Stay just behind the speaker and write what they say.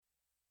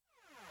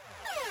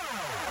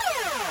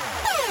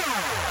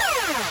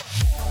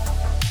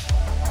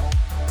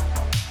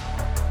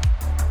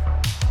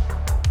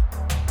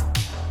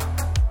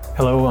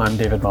I'm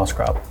David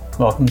Moscrop.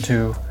 Welcome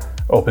to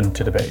Open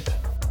to Debate.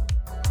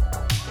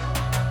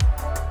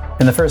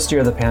 In the first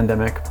year of the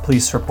pandemic,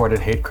 police-reported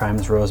hate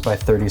crimes rose by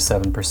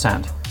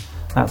 37%.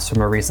 That's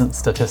from a recent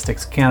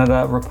Statistics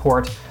Canada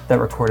report that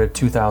recorded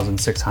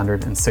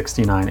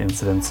 2,669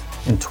 incidents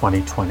in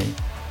 2020,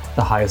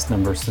 the highest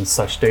number since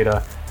such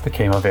data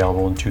became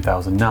available in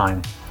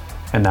 2009.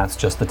 And that's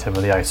just the tip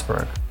of the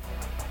iceberg.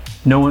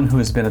 No one who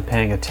has been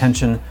paying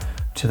attention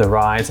to the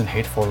rise in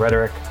hateful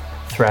rhetoric,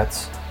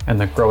 threats, and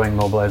the growing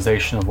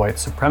mobilization of white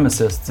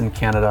supremacists in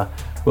Canada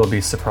will be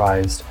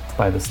surprised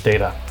by this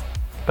data.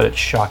 But it's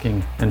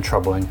shocking and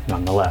troubling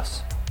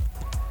nonetheless.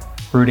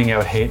 Rooting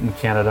out hate in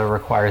Canada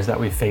requires that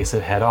we face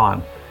it head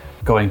on,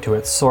 going to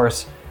its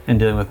source and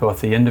dealing with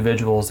both the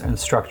individuals and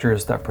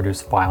structures that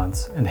produce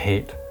violence and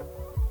hate.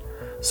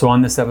 So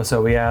on this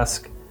episode we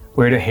ask,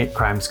 where do hate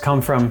crimes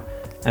come from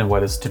and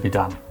what is to be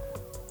done?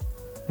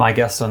 My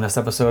guest on this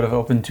episode of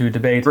Open to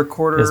Debate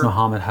is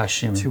Mohammed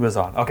Hashim, Two is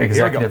on. Okay,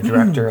 Executive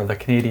Director of the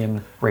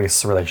Canadian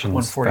Race Relations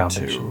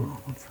 142.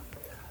 Foundation.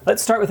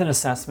 Let's start with an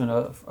assessment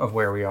of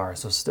where we are.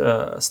 So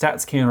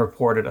Stats Can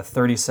reported a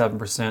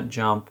 37%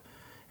 jump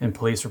in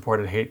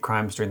police-reported hate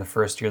crimes during the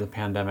first year of the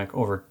pandemic,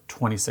 over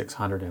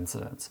 2,600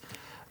 incidents.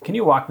 Can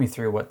you walk me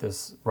through what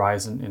this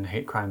rise in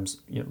hate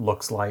crimes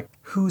looks like?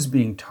 Who's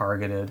being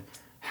targeted?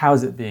 How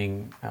is it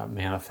being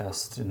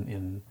manifest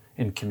in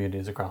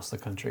communities across the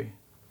country?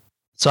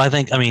 So I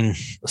think,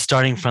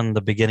 starting from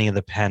the beginning of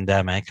the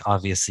pandemic,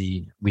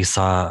 obviously we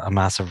saw a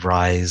massive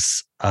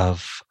rise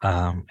of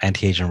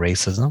anti-Asian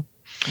racism.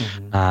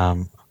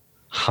 Mm-hmm.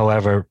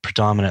 However,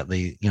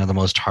 predominantly, the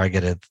most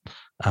targeted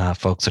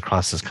folks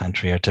across this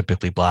country are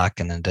typically Black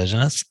and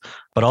Indigenous.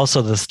 But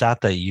also the stat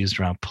that you used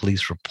around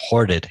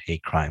police-reported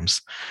hate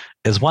crimes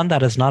is one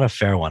that is not a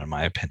fair one, in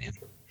my opinion.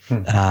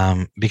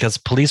 Mm-hmm. Because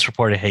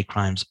police-reported hate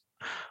crimes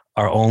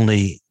are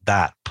only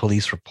that,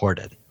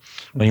 police-reported.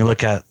 When you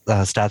look at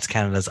Stats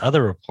Canada's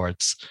other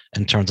reports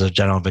in terms of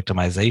general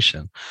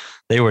victimization,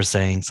 they were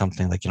saying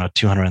something like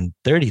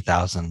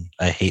 230,000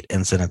 hate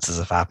incidences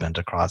have happened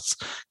across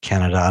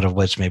Canada, out of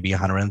which maybe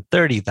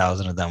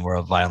 130,000 of them were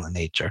of violent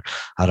nature,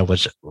 out of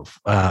which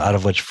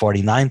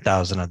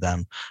 49,000 of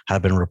them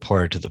have been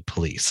reported to the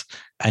police.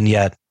 And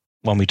yet,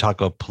 when we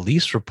talk about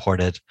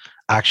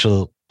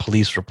actual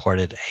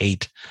police-reported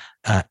hate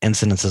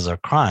incidences or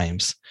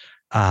crimes,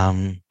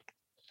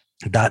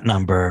 that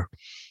number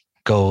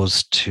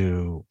goes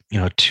to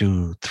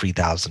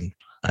 2,000-3,000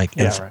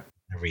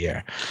 every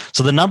year.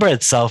 So the number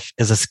itself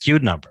is a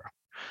skewed number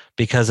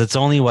because it's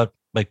only what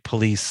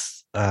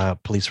police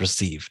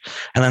receive.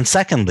 And then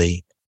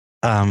secondly,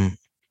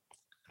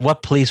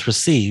 what police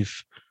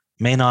receive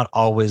may not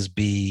always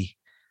be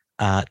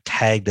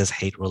tagged as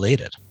hate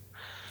related.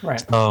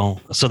 Right.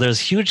 So there's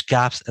huge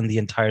gaps in the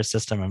entire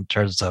system in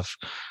terms of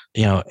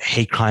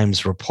hate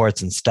crimes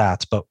reports and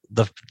stats, but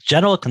the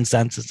general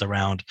consensus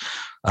around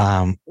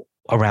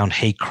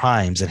hate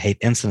crimes and hate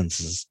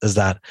incidences is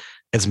that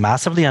it's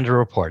massively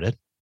underreported.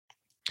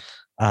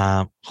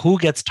 Who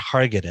gets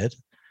targeted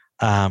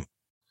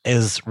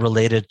is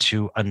related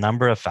to a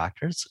number of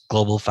factors,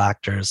 global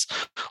factors,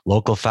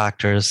 local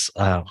factors,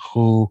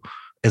 who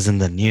is in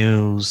the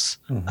news,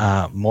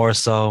 more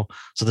so.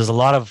 So there's a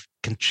lot of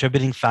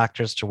contributing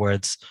factors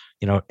towards,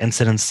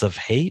 incidents of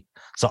hate.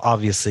 So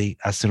obviously,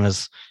 as soon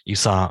as you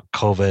saw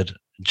COVID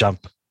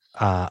jump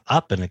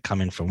up and it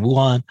coming from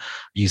Wuhan,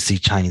 you see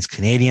Chinese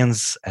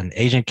Canadians and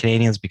Asian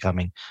Canadians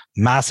becoming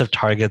massive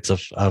targets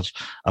of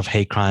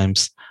hate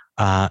crimes.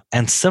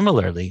 And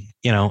similarly,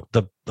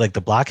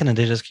 the Black and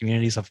Indigenous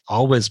communities have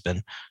always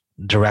been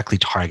directly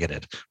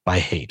targeted by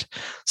hate.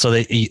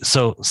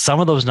 So some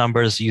of those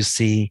numbers you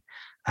see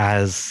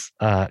as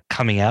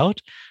coming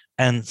out,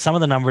 and some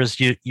of the numbers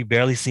you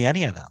barely see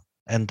any of them.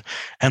 And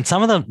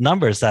some of the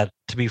numbers that,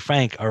 to be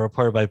frank, are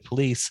reported by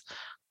police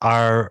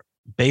are,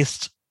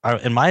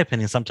 in my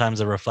opinion, sometimes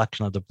a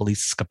reflection of the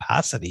police's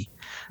capacity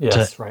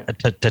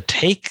to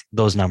take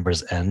those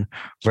numbers in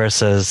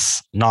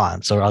versus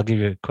not. So I'll give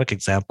you a quick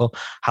example.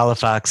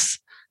 Halifax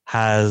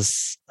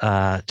has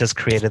just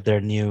created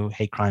their new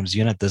hate crimes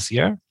unit this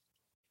year.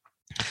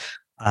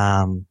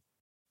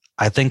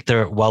 I think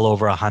they're well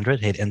over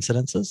 100 hate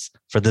incidences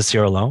for this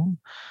year alone,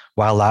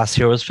 while last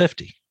year was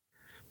 50.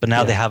 But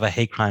now they have a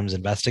hate crimes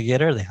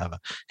investigator. They have a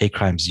hate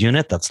crimes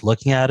unit that's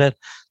looking at it.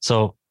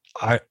 So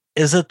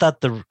is it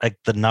that the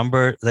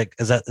number,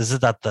 is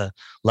it that the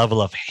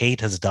level of hate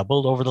has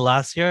doubled over the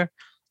last year?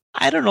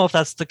 I don't know if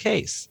that's the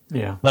case.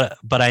 Yeah.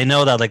 But I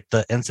know that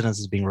the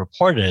incidences being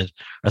reported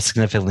are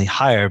significantly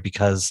higher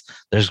because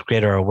there's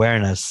greater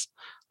awareness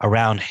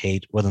around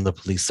hate within the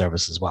police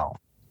service as well.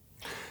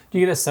 Do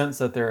you get a sense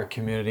that there are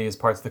communities,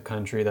 parts of the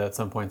country that at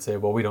some point say,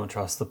 well, we don't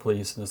trust the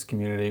police in this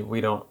community,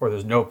 or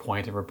there's no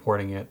point in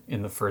reporting it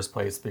in the first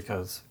place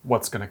because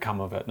what's going to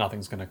come of it?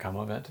 Nothing's going to come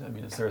of it.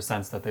 Is there a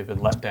sense that they've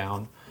been let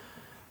down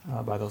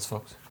by those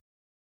folks?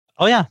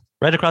 Oh yeah,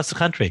 right across the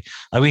country.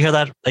 We hear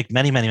that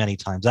many, many, many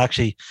times.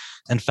 Actually,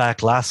 in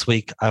fact, last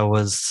week I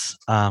was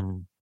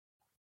in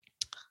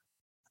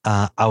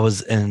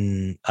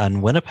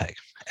Winnipeg,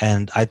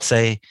 and I'd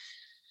say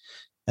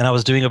And I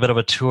was doing a bit of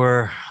a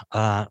tour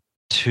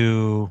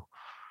to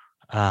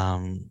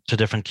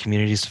different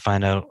communities to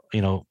find out,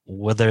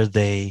 whether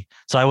they.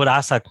 So I would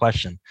ask that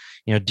question.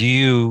 Do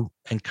you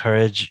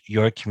encourage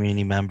your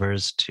community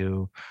members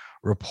to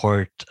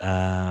report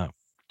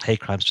hate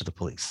crimes to the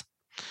police?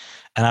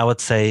 And I would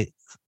say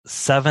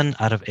 7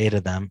 out of 8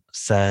 of them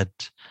said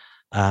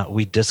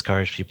we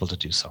discourage people to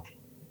do so.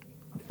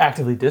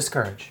 Actively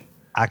discourage.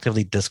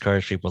 Actively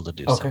discourage people to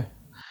do so. Okay.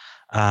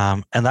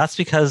 And that's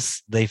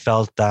because they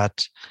felt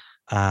that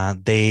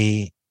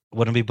they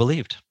wouldn't be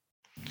believed.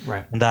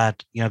 Right. And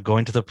that,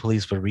 going to the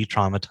police would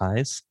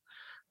re-traumatize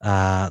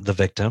the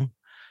victim,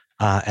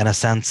 and a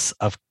sense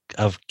of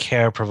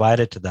care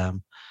provided to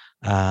them,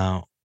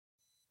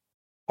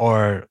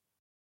 or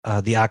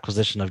the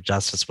acquisition of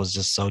justice was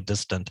just so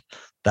distant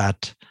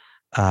that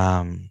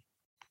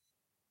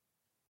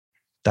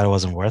that it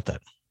wasn't worth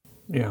it.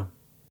 Yeah.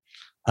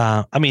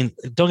 I mean,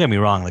 don't get me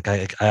wrong. Like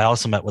I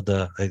also met with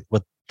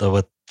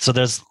so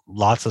there's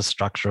lots of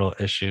structural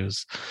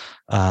issues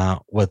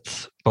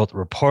with both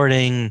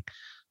reporting,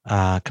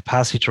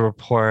 capacity to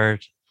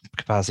report,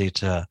 capacity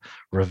to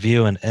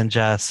review and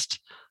ingest,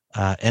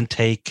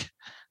 intake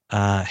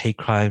hate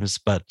crimes.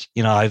 But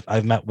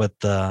I've met with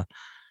the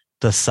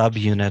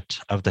subunit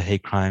of the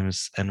hate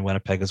crimes in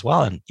Winnipeg as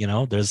well, and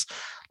there's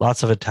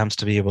lots of attempts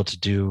to be able to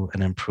do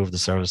and improve the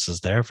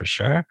services there for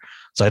sure.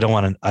 So I don't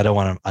want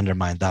to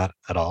undermine that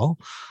at all.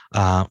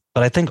 But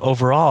I think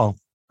overall,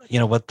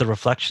 what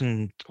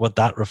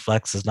that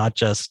reflects is not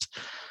just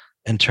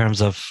in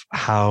terms of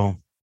how.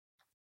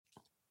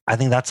 I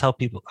think that's how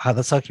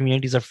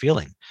communities are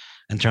feeling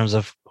in terms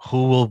of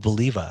who will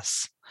believe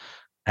us.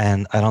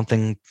 And I don't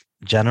think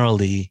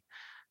generally,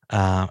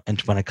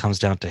 and when it comes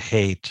down to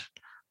hate,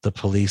 the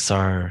police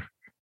are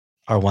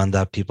one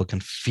that people can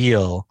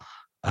feel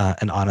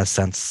an honest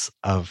sense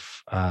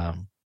of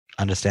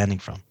understanding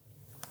from.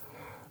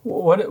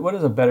 What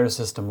does a better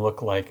system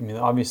look like? I mean,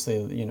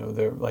 obviously,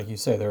 there, like you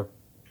say, there are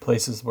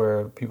places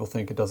where people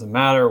think it doesn't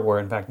matter, where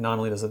in fact, not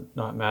only does it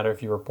not matter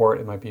if you report,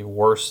 it might be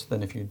worse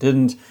than if you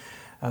didn't.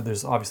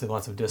 There's obviously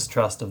lots of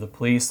distrust of the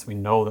police. We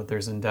know that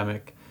there's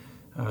endemic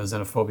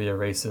xenophobia,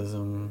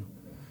 racism,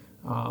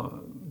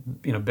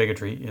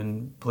 bigotry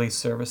in police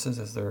services,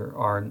 as there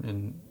are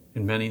in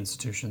many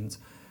institutions.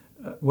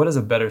 What does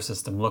a better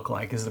system look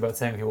like? Is it about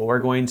saying, okay, well, we're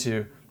going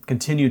to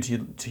continue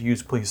to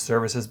use police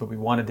services, but we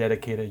want to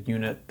dedicate a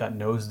unit that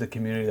knows the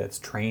community, that's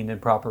trained in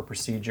proper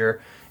procedure?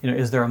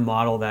 Is there a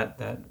model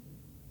that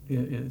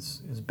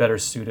is better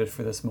suited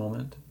for this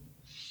moment?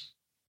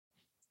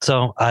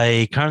 So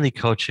I currently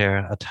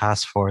co-chair a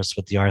task force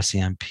with the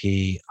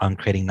RCMP on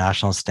creating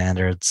national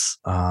standards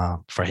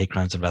for hate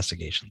crimes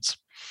investigations.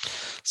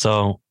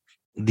 So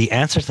the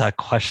answer to that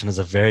question is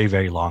a very,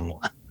 very long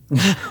one.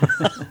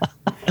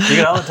 You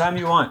get all the time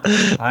you want.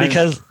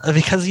 Because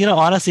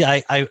honestly,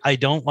 I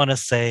don't want to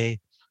say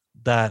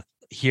that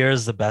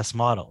here's the best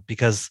model,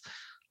 because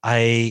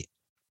I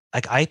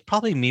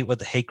probably meet with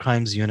the hate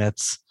crimes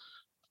units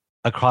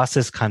across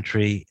this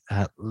country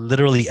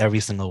literally every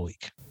single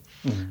week.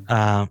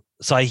 Mm-hmm.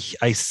 So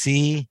I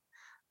see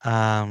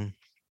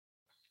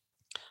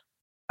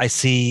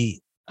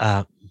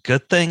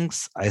good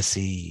things. I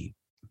see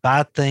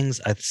bad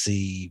things. I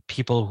see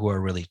people who are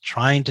really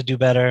trying to do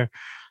better,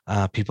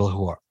 people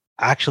who are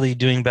actually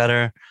doing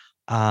better,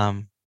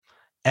 and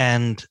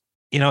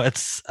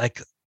it's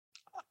like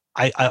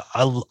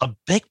a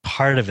big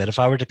part of it. If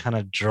I were to kind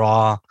of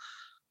draw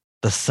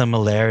the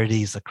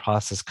similarities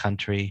across this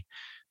country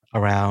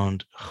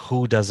around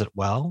who does it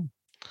well,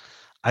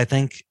 I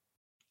think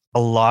a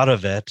lot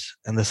of it,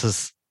 and this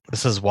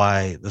is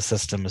why the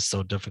system is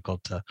so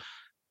difficult to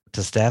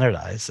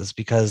standardize, is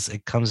because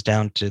it comes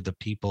down to the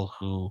people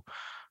who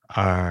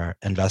are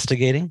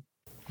investigating,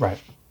 right?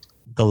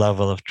 The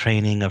level of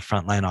training of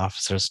frontline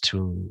officers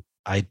to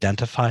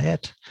identify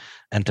it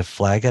and to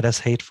flag it as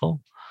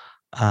hateful,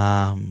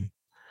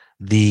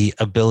 the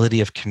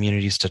ability of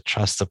communities to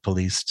trust the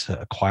police to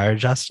acquire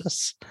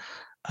justice,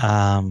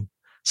 so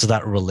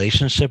that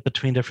relationship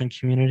between different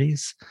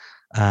communities,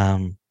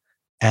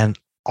 and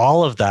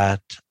all of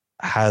that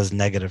has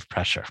negative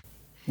pressure.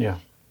 Yeah.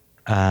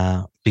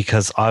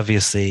 Because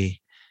obviously,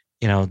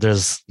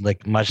 there's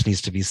much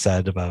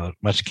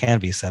can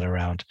be said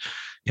around,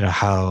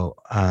 how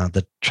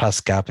the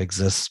trust gap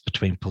exists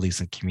between police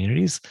and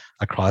communities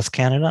across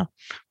Canada,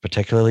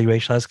 particularly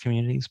racialized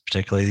communities,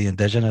 particularly the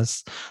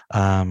Indigenous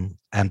and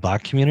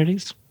Black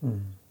communities.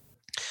 Mm.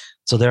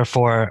 So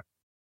therefore,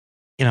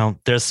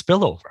 there's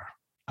spillover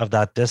of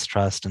that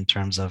distrust in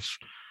terms of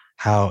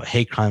how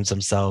hate crimes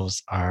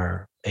themselves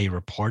are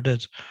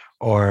reported,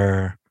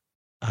 or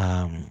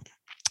how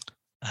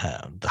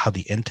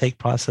the intake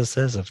process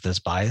is, if there's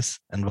bias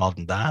involved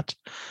in that,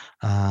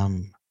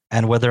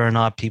 and whether or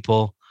not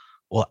people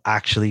will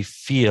actually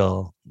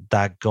feel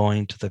that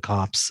going to the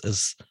cops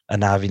is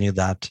an avenue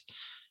that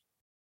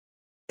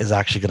is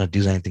actually going to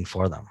do anything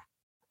for them.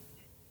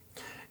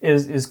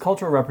 Is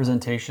cultural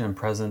representation and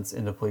presence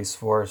in the police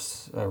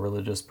force,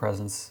 religious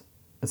presence,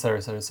 et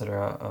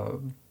cetera,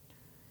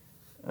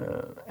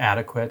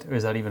 adequate, or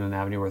is that even an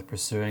avenue worth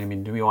pursuing? I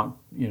mean, do we want,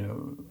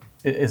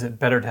 is it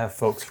better to have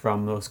folks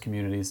from those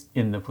communities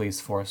in the police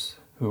force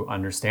who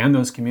understand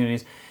those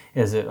communities?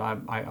 Is it,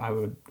 I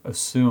would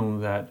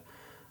assume that,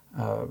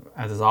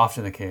 as is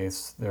often the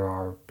case, there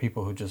are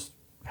people who just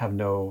have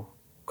no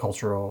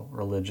cultural,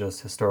 religious,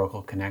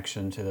 historical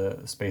connection to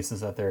the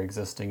spaces that they're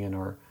existing in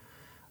or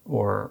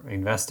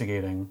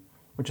investigating,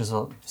 which is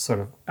a sort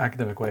of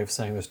academic way of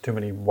saying there's too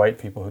many white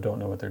people who don't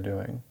know what they're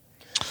doing.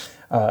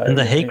 In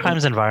the hate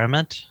crimes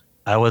environment,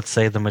 I would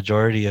say the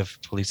majority of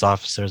police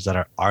officers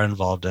that are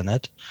involved in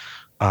it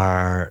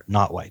are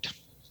not white.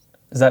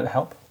 Does that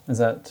help? Is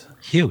that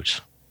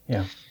huge?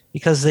 Yeah.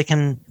 Because they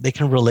can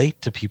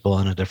relate to people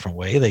in a different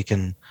way. They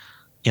can,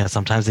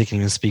 sometimes they can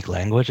even speak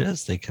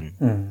languages. They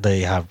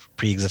have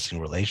pre-existing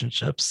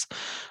relationships.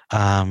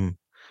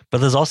 But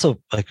there's also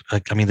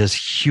there's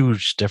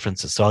huge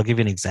differences. So I'll give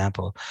you an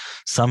example.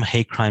 Some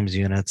hate crimes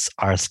units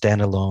are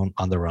standalone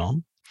on their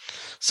own.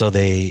 So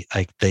they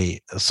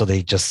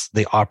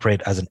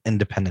operate as an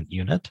independent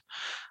unit.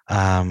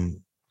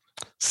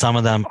 Some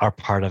of them are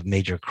part of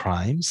major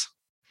crimes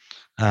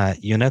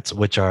units,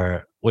 which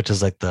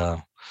is like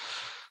the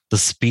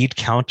speed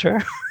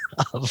counter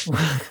of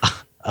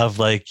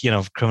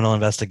criminal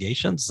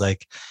investigations. The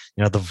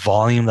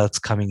volume that's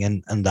coming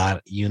in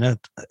that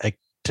unit,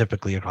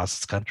 typically across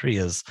this country,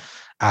 is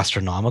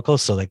astronomical.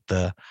 So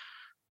the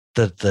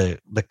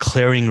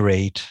clearing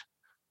rate,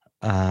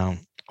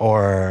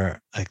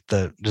 or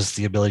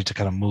the ability to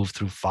kind of move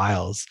through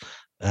files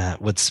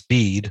with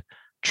speed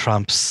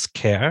trumps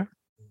care,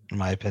 in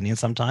my opinion,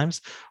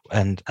 sometimes.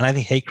 And I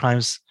think hate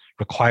crimes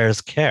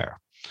requires care.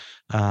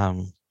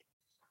 And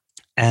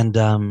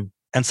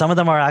some of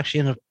them are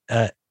actually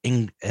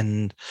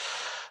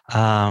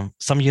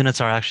some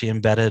units are actually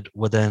embedded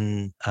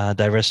within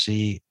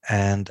diversity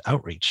and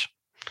outreach,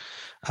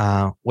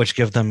 which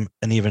give them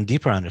an even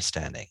deeper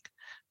understanding.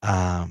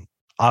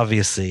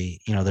 Obviously,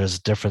 there's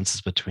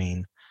differences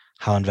between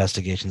how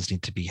investigations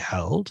need to be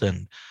held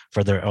and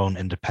for their own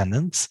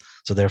independence.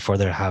 So therefore,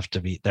 there has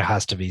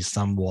to be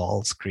some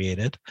walls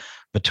created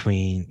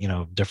between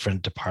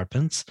different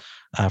departments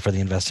for the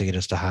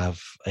investigators to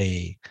have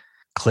a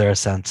clear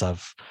sense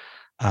of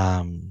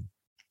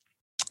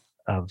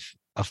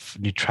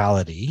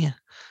neutrality.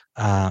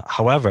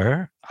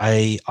 However,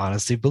 I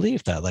honestly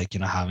believe that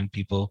having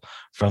people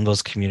from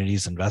those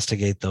communities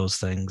investigate those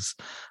things,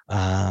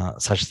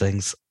 such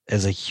things,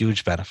 is a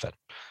huge benefit,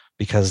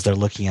 because they're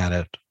looking at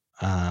it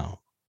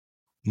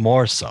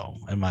more so.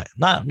 I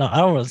don't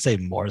want to say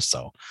more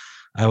so.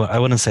 I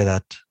wouldn't say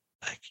that.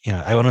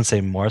 I wouldn't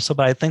say more so,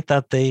 but I think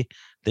that they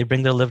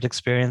bring their lived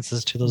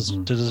experiences to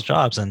those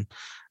jobs, and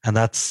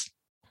that's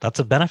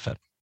a benefit.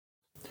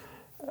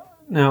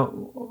 Now,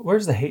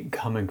 where's the hate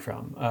coming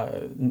from?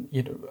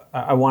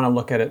 I want to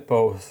look at it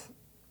both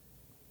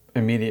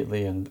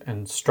immediately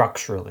and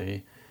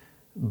structurally,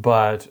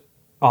 but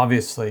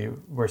obviously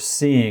we're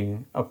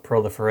seeing a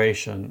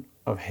proliferation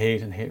of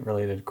hate and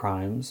hate-related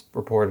crimes,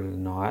 reported or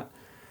not.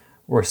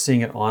 We're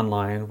seeing it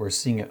online. We're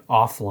seeing it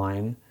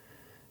offline.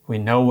 We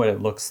know what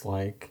it looks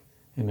like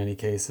in many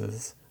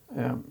cases.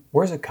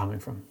 Where's it coming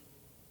from?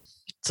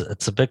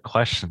 It's a big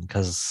question,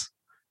 because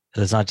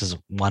it's not just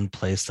one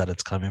place that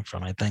it's coming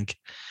from. I think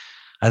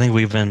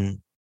we've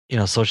been,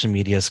 social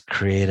media has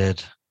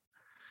created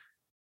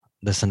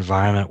this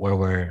environment where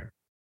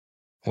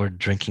we're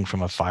drinking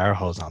from a fire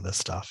hose on this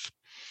stuff.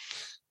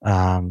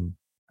 And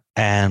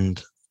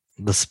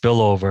the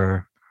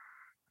spillover,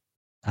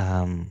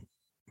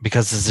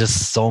 because there's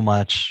just so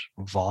much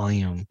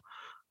volume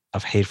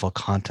of hateful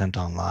content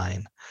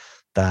online,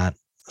 that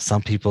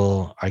some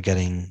people are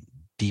getting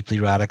deeply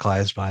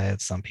radicalized by it.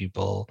 Some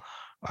people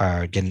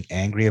are getting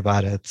angry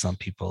about it. Some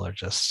people are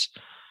just,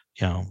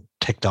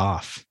 ticked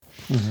off.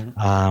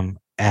 Mm-hmm.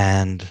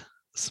 And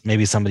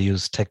maybe somebody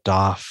who's ticked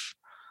off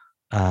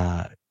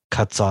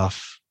cuts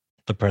off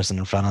the person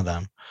in front of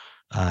them,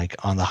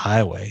 on the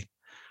highway,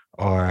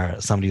 or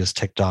somebody who's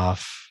ticked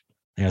off,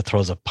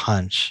 throws a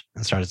punch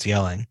and starts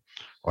yelling,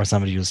 or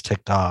somebody who's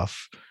ticked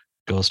off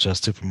goes to a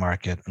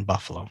supermarket in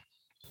Buffalo.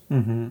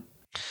 Mm-hmm.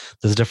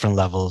 There's different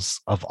levels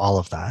of all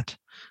of that.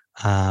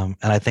 And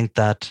I think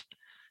that,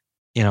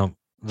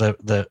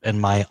 in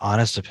my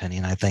honest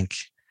opinion, I think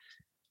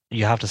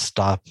you have to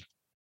stop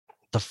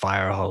the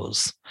fire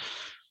hose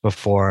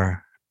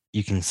before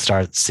you can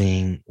start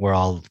seeing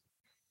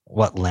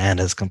what land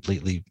has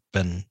completely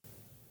been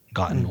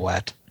gotten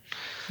wet.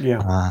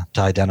 Yeah.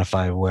 To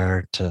identify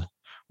where to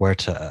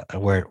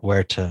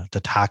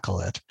tackle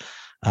it.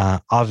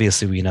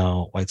 Obviously, we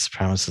know white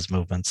supremacist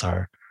movements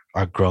are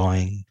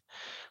growing,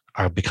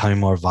 are becoming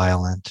more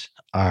violent,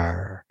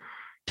 are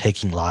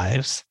taking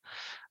lives,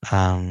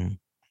 and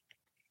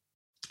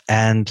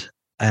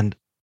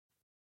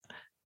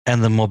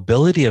the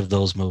mobility of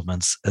those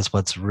movements is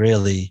what's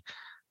really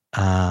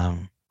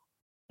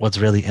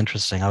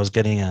interesting. I was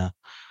getting a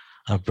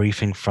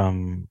briefing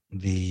from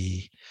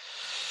the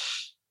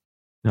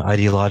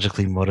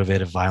ideologically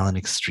motivated violent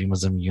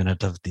extremism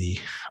unit of the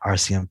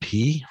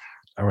RCMP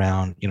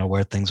around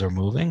where things are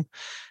moving,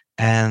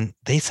 And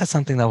they said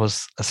something that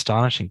was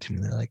astonishing to me.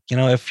 They're like,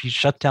 if you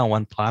shut down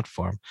one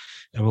platform,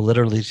 it will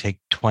literally take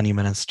 20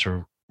 minutes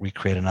to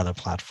recreate another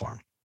platform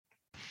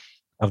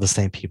of the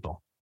same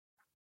people.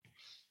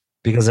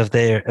 Because if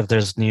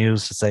there's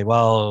news to say,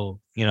 well,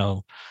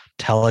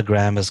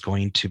 Telegram is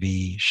going to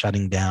be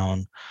shutting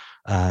down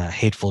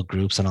hateful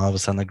groups, and all of a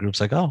sudden the group's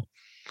like, oh,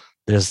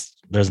 there's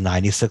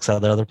 96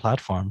 other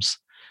platforms,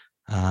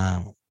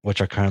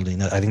 which are currently,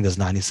 I think there's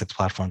 96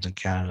 platforms in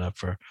Canada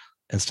for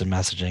instant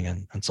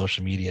messaging and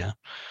social media.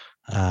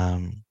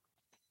 They'll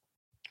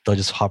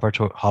just hop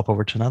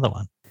over to another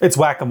one. It's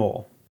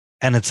whack-a-mole,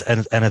 and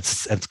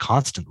it's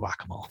constant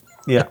whack-a-mole.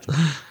 Yeah.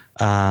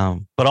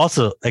 But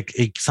also,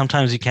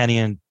 sometimes you can't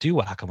even do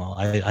whack-a-mole.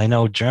 I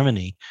know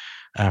Germany,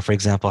 for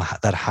example,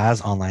 that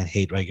has online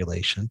hate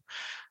regulation,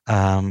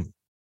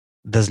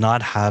 does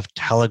not have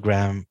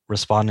Telegram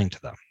responding to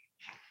them.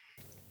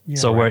 Yeah,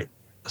 so right.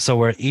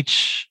 where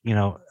each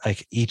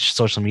each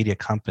social media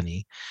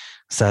company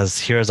says,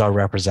 here's our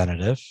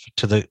representative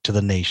to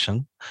the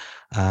nation,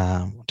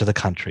 to the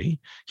country.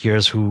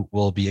 Here's who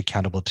will be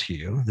accountable to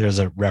you. There's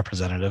a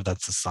representative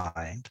that's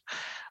assigned.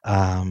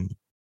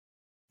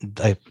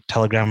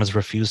 Telegram has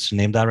refused to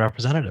name that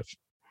representative.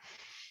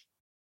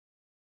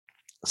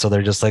 So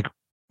they're just like,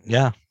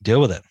 yeah,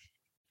 deal with it.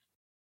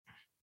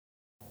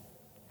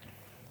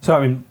 So,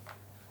 I mean,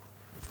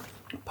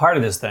 part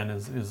of this then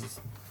is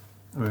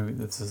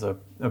this is a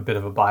bit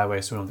of a byway,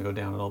 so we don't have to go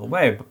down it all the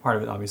way, but part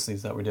of it obviously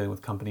is that we're dealing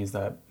with companies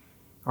that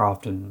are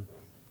often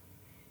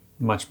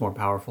much more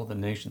powerful than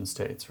nation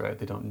states, right?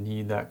 They don't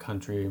need that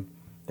country.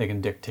 They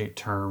can dictate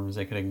terms,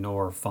 they can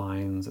ignore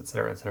fines, et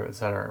cetera, et cetera, et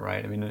cetera,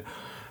 right? I mean,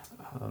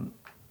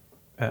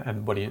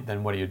 and what do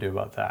you do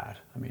about that?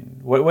 I mean,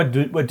 what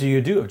do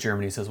you do if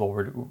Germany says,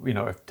 well,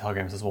 if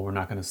Telegram says, well, we're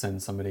not going to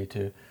send somebody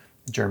to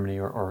Germany,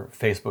 or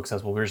Facebook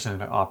says, well, we're just going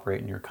to operate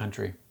in your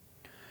country?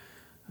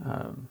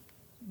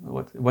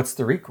 What's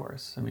the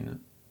recourse? I mean,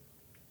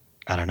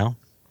 I don't know.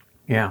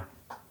 Yeah,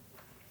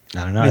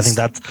 I don't know. I think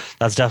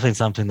that's definitely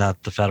something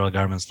that the federal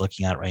government's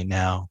looking at right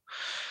now,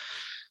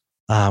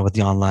 with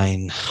the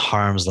online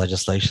harms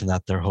legislation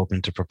that they're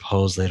hoping to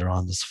propose later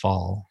on this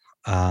fall.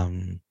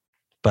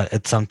 But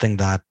it's something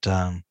that,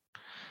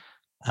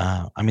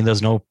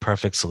 there's no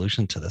perfect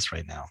solution to this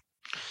right now.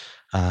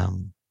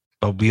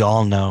 But we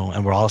all know,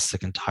 and we're all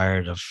sick and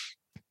tired of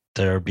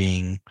there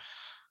being,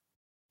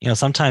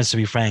 sometimes, to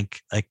be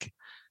frank,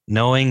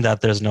 knowing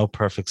that there's no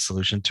perfect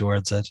solution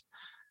towards it,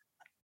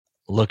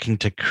 looking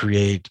to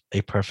create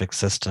a perfect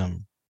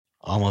system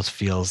almost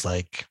feels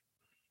like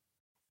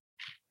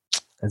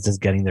it's just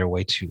getting their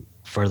way to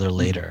further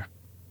later,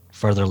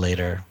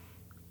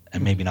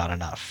 and maybe not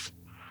enough.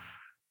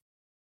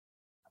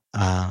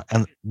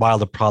 And while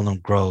the problem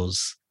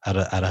grows at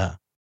a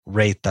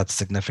rate that's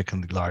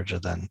significantly larger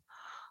than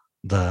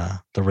the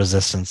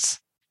resistance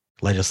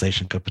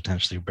legislation could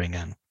potentially bring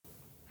in.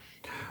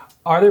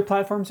 Are there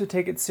platforms who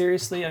take it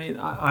seriously? I mean,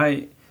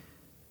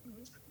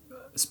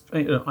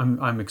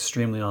 I'm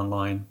extremely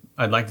online.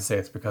 I'd like to say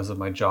it's because of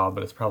my job,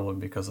 but it's probably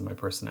because of my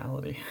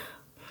personality.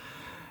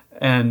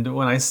 And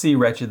when I see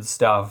wretched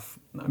stuff,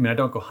 I mean, I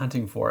don't go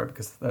hunting for it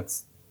because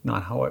that's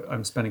not how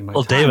I'm spending my time.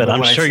 Well, David,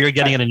 I'm sure you're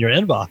getting it in your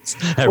inbox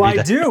every day.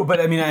 I do, but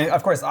I mean,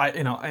 of course,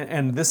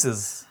 and this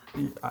is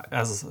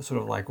as a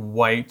sort of like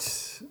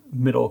white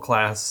middle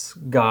class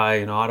guy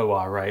in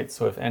Ottawa, right?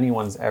 So if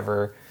anyone's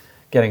ever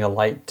getting a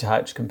light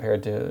touch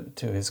compared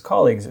to his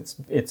colleagues,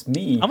 it's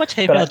me. How much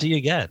hate mail do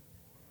you get?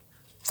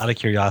 Out of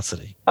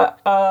curiosity.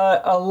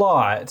 A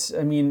lot.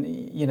 I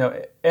mean,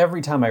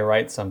 every time I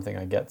write something,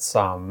 I get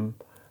some.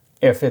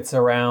 If it's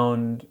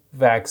around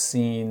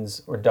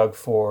vaccines or Doug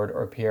Ford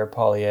or Pierre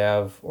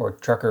Poilievre or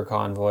trucker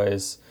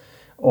convoys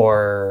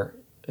or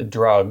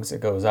drugs, it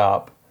goes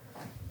up,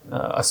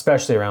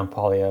 especially around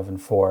Poilievre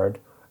and Ford.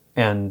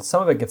 And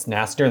some of it gets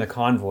nasty. During the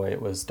convoy,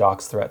 it was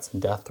dox threats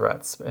and death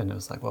threats. And it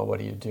was like, well, what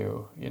do you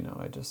do? I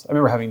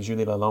remember having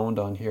Julie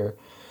Lalonde on here,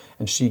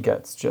 and she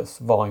gets just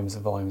volumes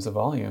and volumes of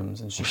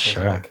volumes. And she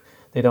says,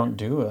 they don't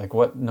do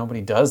it.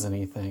 Nobody does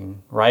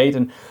anything, right?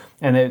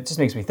 And it just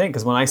makes me think,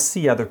 because when I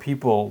see other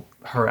people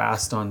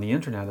harassed on the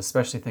internet,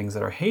 especially things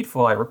that are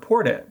hateful, I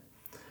report it.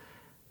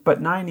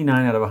 But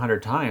 99 out of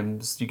 100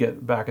 times, you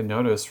get back a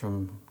notice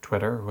from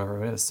Twitter,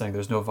 whoever it is, saying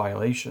there's no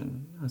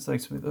violation. It's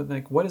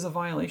like, what is a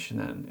violation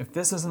then? If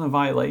this isn't a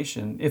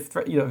violation, if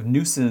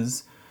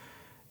nooses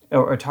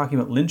or talking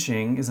about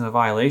lynching isn't a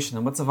violation,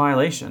 then what's a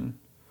violation?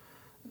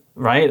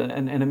 Right?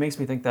 And it makes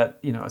me think that,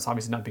 it's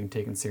obviously not being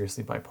taken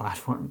seriously by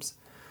platforms.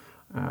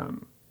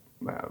 And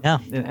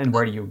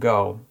where do you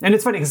go? And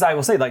it's funny because I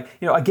will say,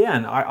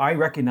 again, I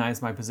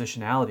recognize my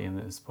positionality in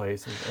this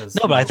place.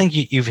 But I think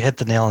you've hit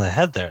the nail on the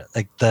head there.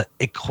 Like, the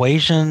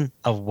equation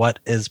of what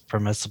is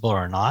permissible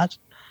or not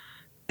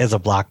is a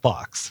black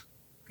box.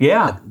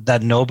 Yeah.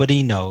 That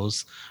nobody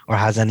knows or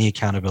has any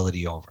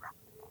accountability over.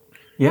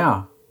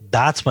 Yeah.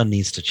 That's what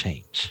needs to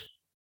change.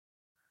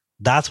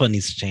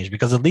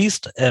 Because at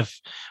least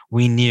if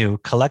we knew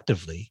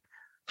collectively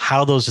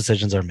how those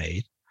decisions are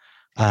made,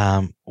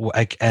 and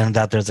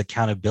that there's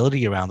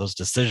accountability around those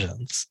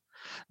decisions,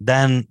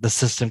 then the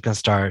system can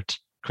start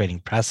creating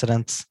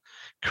precedents,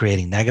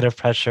 creating negative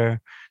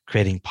pressure,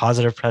 creating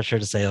positive pressure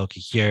to say, okay,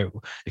 here,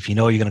 if you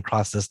know you're going to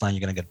cross this line,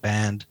 you're going to get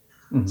banned.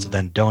 So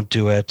then don't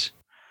do it.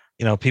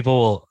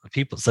 People,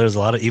 so there's a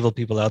lot of evil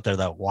people out there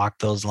that walk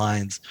those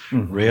lines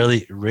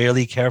really,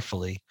 really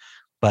carefully.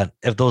 But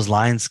if those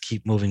lines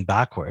keep moving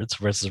backwards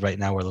versus right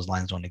now where those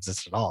lines don't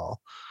exist at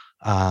all,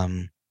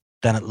 then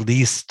at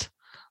least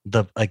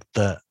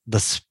the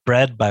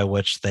spread by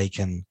which they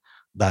can,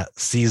 that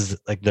sees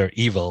like their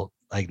evil,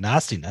 like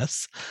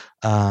nastiness,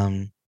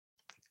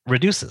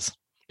 reduces,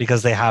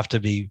 because they have to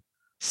be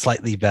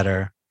slightly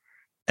better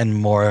in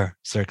more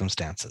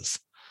circumstances.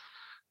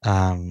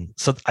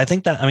 So I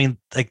think that,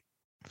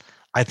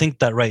 I think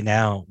that right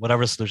now,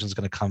 whatever solution is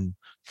going to come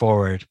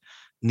forward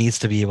needs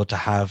to be able to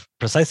have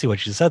precisely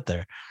what you said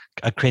there,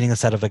 creating a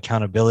set of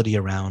accountability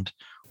around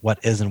what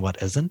is and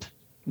what isn't.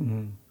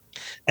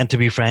 And to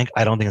be frank,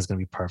 I don't think it's going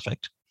to be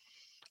perfect.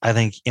 I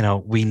think,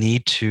 we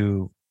need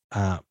to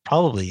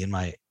probably, in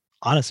my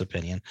honest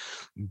opinion,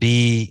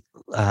 be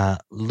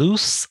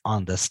loose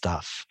on this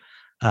stuff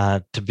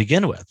to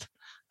begin with,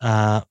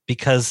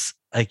 because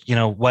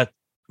what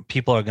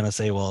people are going to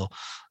say, well,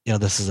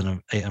 this is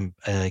an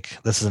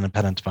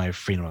impediment to my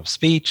freedom of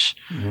speech,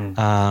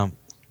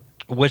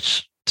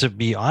 which, to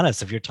be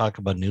honest, if you're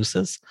talking about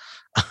nooses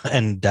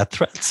and death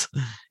threats,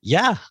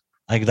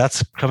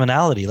 that's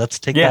criminality. Let's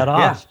take that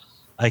off.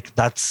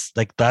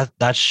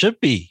 That should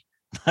be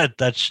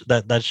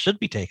that should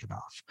be taken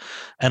off.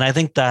 And I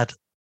think that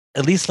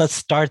at least let's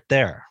start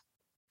there,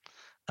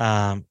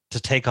 to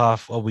take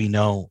off what we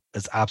know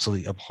is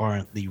absolutely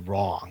abhorrently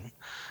wrong.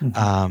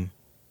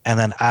 And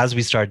then as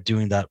we start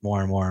doing that more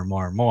and more and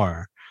more and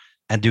more,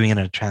 and doing it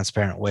in a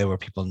transparent way where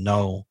people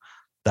know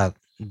that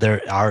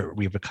there are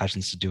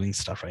repercussions to doing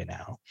stuff right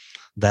now,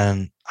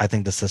 then I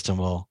think the system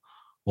will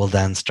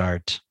then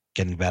start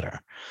getting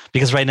better.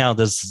 Because right now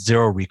there's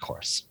zero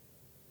recourse.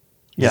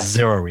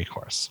 Zero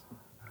recourse.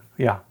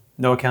 Yeah.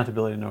 No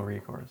accountability, no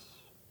recourse.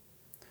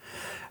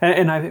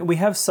 And we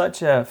have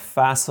such a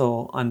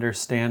facile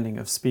understanding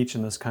of speech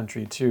in this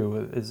country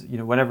too.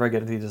 Whenever I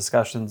get into these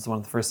discussions, one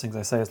of the first things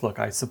I say is, look,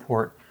 I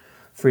support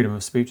freedom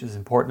of speech is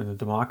important in a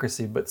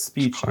democracy, but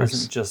speech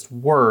isn't just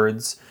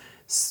words.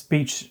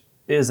 Speech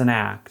is an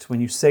act.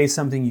 When you say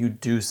something, you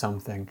do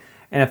something.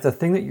 And if the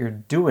thing that you're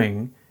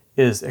doing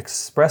is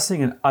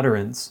expressing an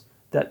utterance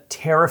that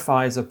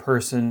terrifies a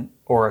person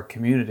or a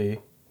community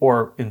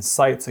or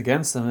incites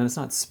against them, then it's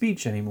not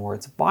speech anymore,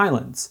 it's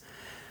violence.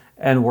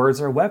 And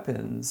words are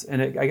weapons.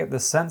 And I get the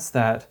sense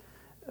that,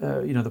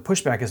 the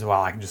pushback is,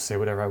 well, I can just say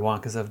whatever I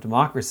want because of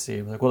democracy.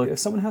 I'm like, well, if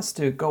someone has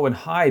to go and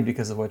hide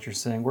because of what you're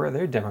saying, where are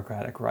their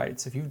democratic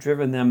rights? If you've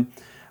driven them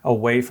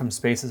away from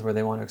spaces where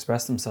they want to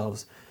express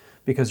themselves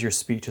because your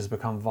speech has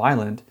become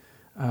violent,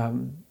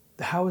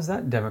 how is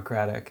that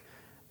democratic?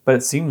 But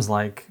it seems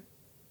like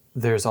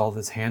there's all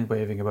this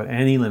hand-waving about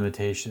any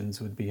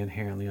limitations would be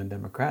inherently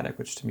undemocratic,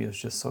 which to me is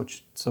just so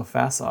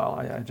facile.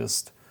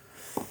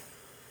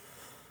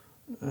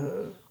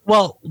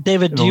 Well,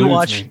 David, do you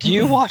watch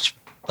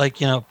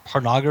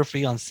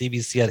pornography on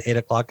CBC at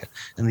 8:00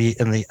 in the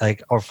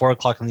or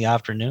 4:00 in the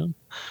afternoon?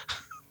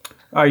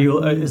 Are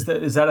you? Is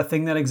that a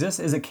thing that exists?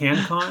 Is it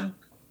CanCon?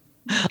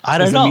 I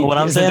don't know. What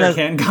I'm saying is,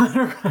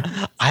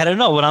 CanCon? I don't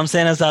know. What I'm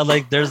saying is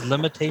that there's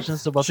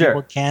limitations to what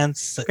people can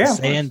say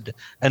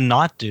and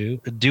not do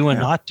and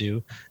not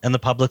do in the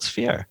public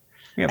sphere,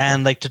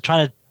 and to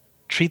try to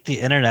treat the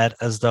internet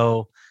as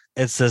though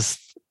it's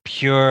this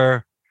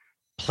pure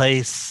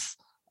place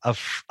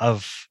of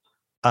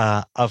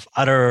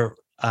utter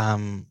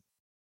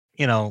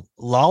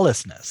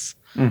lawlessness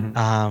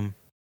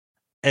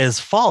is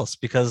false,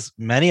 because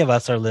many of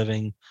us are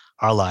living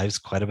our lives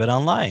quite a bit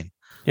online.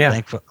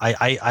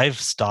 I've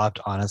stopped,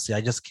 honestly.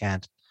 I just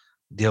can't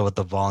deal with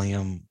the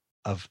volume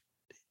of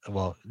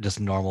just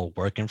normal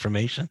work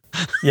information.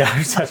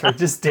 That's right.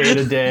 Just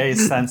day-to-day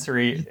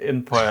sensory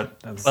input.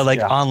 But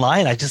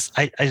online, I've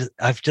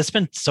just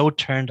been so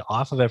turned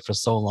off of it for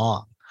so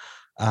long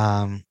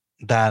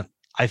that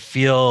I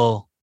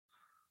feel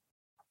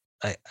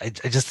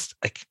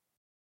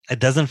it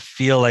doesn't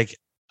feel like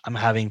I'm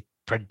having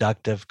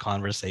productive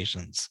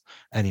conversations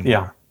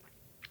anymore.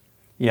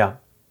 Yeah.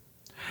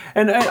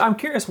 And I'm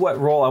curious what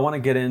role, I want to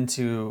get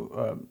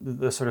into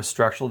the sort of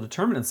structural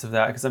determinants of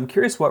that, because I'm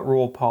curious what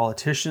role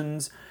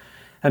politicians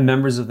and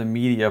members of the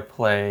media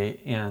play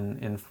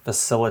in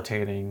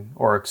facilitating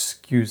or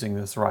excusing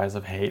this rise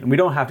of hate. And we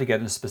don't have to get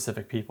into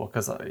specific people,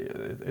 because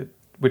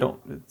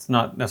it's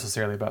not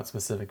necessarily about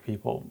specific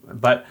people,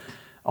 but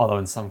although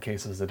in some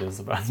cases it is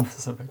about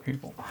specific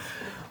people.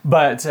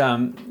 But,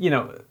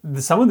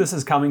 some of this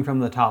is coming from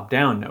the top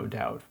down, no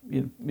doubt.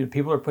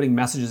 People are putting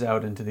messages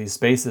out into these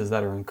spaces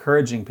that are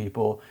encouraging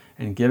people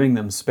and giving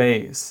them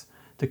space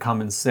to come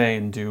and say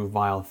and do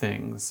vile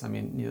things. I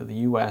mean, the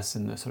U.S.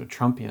 and the sort of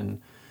Trumpian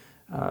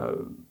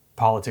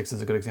politics is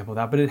a good example of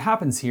that, but it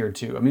happens here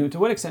too. I mean, to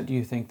what extent do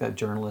you think that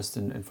journalists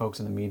and folks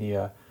in the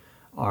media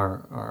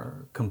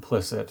are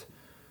complicit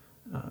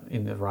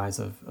in the rise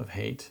of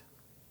hate?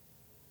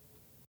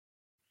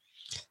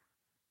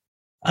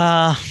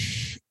 Uh,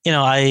 you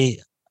know,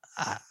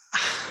 uh,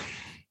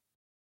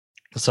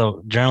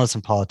 so journalists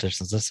and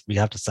politicians, we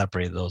have to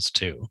separate those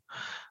two.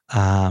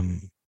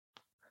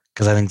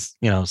 Because I think,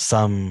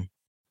 some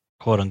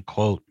quote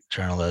unquote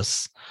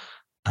journalists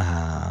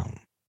um,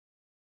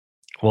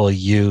 will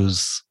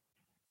use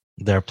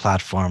their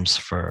platforms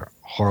for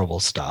horrible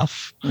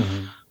stuff.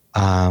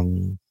 Mm-hmm.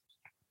 Um,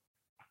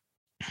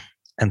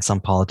 and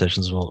some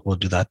politicians will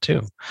do that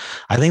too.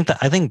 I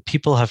think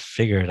people have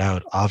figured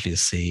out,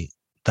 obviously,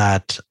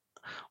 that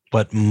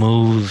what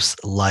moves,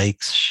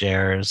 likes,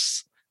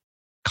 shares,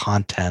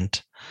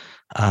 content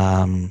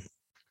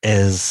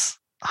is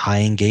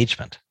high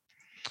engagement.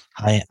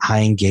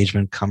 High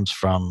engagement comes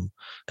from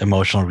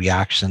emotional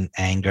reaction,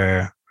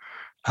 anger,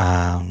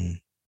 um,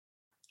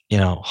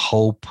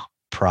 hope,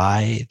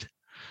 pride,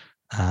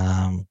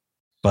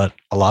 but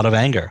a lot of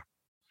anger.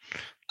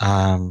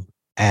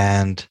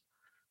 And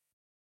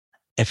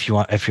if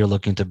you're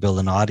looking to build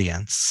an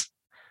audience,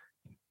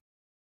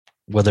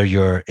 whether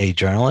you're a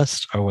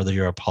journalist or whether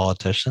you're a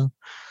politician,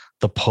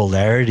 the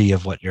polarity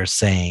of what you're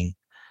saying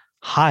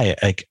high,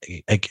 like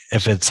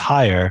if it's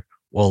higher,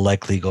 will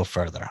likely go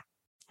further.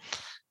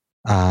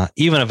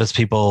 Even if it's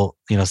people,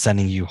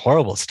 sending you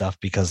horrible stuff,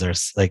 because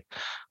there's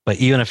but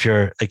even if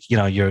you're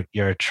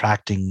you're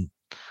attracting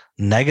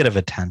negative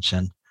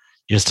attention,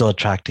 you're still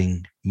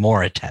attracting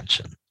more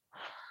attention.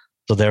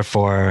 So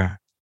therefore,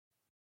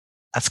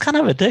 that's kind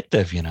of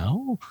addictive,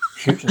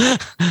 Hugely.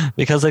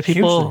 because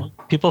people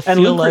and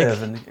feel like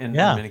in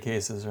many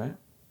cases, right?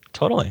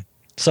 Totally.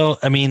 So,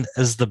 I mean,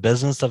 is the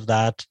business of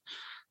that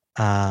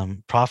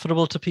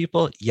profitable to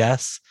people?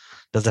 Yes.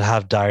 Does it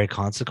have dire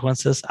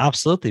consequences?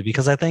 Absolutely.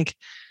 Because I think,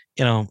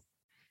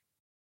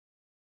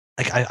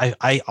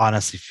 I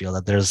honestly feel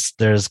that there's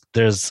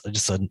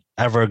just an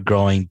ever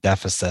growing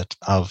deficit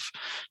of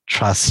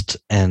trust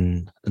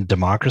in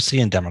democracy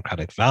and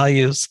democratic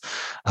values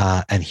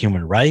and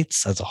human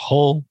rights as a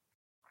whole,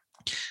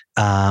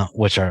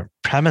 which are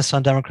premised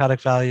on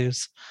democratic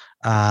values,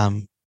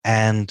 and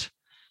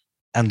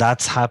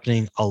that's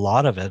happening, a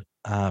lot of it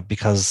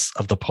because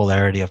of the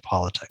polarity of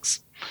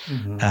politics.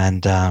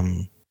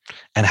 Mm-hmm.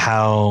 And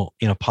how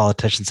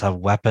politicians have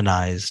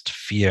weaponized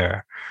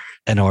fear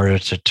in order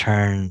to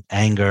turn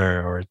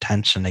anger or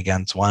attention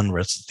against one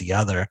versus the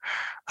other.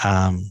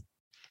 I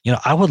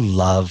would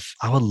love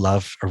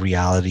a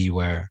reality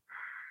where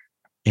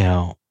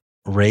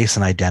race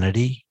and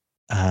identity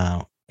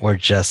were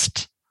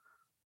just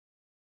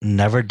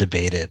never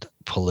debated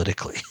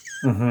politically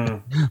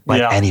Mm-hmm. by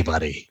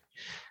anybody.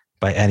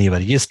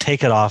 You just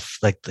take it off,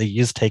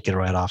 you just take it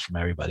right off from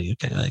everybody.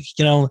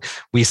 Okay,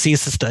 we see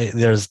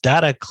there's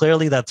data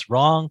clearly that's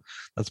wrong,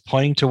 that's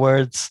pointing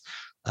towards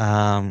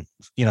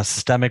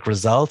systemic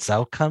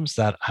outcomes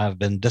that have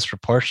been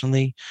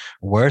disproportionately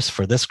worse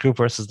for this group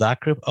versus that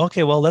group.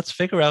 Okay, well, let's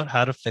figure out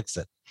how to fix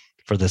it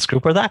for this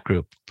group or that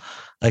group.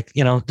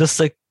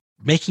 Just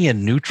making it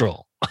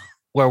neutral,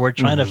 where we're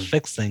trying to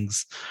fix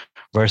things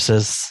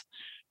versus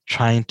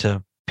trying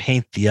to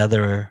paint the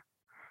other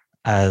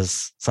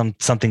as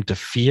something to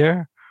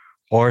fear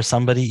or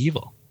somebody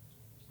evil.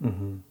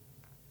 Mm-hmm.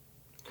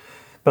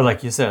 But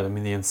like you said, I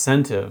mean, the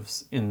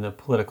incentives in the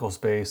political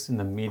space, in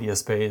the media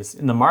space,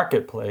 in the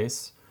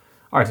marketplace,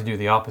 are to do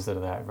the opposite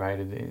of that, right?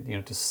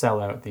 To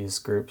sell out these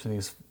groups and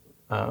these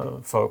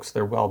folks,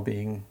 their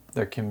well-being,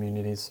 their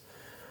communities,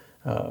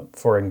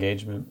 for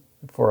engagement,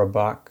 for a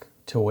buck,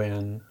 to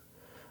win.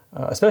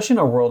 Especially in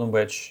a world in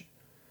which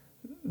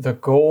the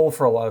goal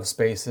for a lot of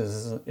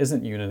spaces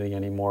isn't unity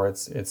anymore.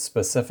 It's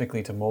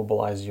specifically to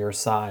mobilize your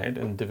side,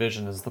 and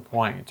division is the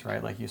point,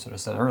 right? Like you sort of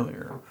said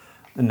earlier,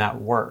 and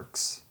that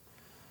works.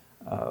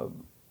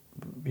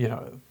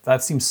 That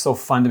seems so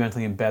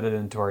fundamentally embedded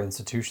into our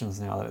institutions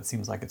now that it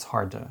seems like it's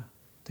hard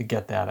to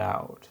get that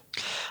out.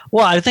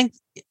 Well, I think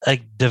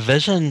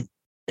division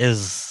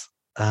is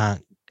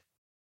to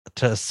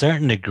a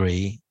certain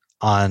degree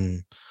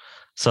on.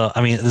 So,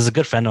 I mean, there's a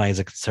good friend of mine. He's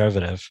a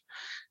conservative,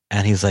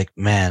 and he's like,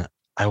 man,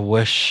 I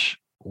wish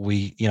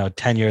we,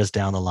 10 years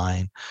down the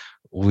line,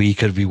 we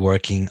could be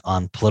working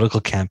on political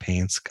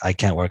campaigns. I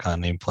can't work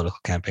on any political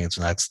campaigns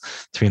for the next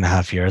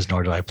 3.5 years,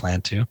 nor do I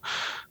plan to.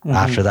 Mm-hmm.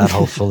 After that,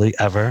 hopefully,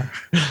 ever.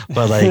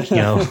 But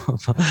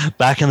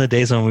back in the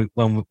days when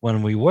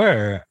we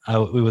were,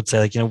 we would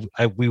say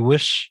we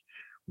wish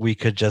we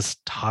could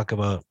just talk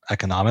about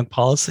economic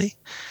policy.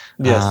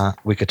 Yes.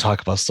 We could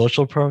talk about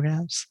social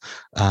programs.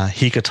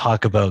 He could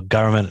talk about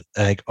government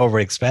over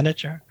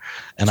expenditure,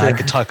 and sure. I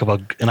could talk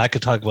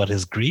about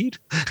his greed.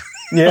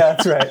 Yeah,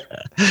 that's right.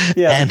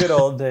 Yeah, good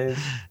old days.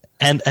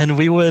 And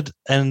we would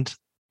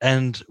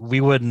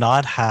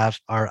not have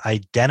our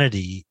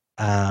identity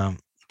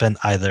been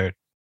either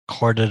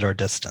courted or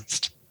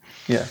distanced.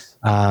 Yes.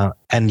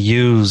 And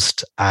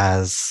used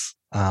as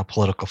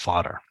political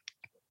fodder.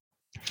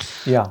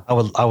 Yeah.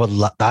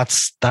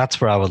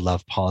 That's where I would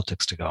love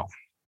politics to go.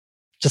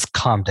 Just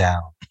calm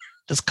down.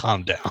 Just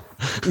calm down.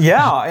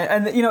 Yeah,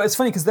 and it's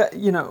funny because that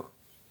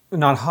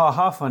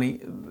not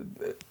funny.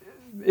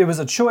 it was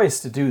a choice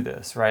to do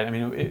this, right? I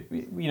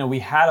mean, we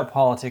had a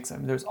politics. I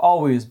mean, there's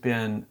always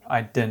been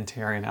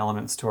identitarian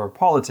elements to our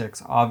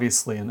politics,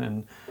 obviously,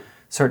 and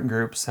certain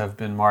groups have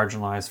been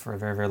marginalized for a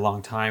very, very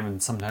long time,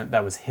 and sometimes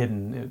that was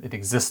hidden. It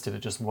existed. It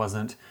just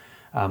wasn't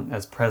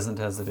as present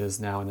as it is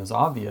now and as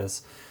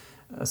obvious.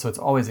 So it's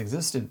always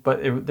existed.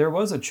 But there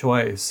was a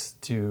choice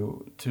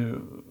to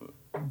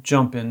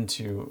jump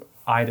into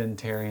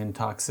identitarian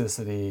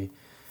toxicity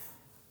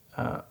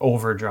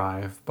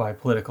overdrive by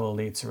political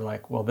elites who are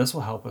like, well, this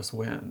will help us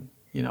win.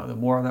 The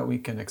more that we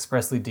can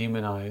expressly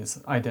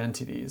demonize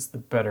identities, the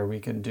better we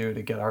can do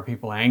to get our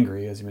people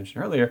angry, as you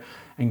mentioned earlier,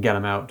 and get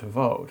them out to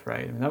vote,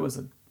 right? I mean, that was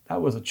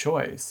a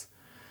choice.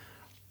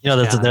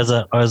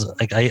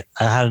 I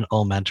had an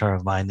old mentor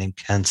of mine named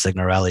Ken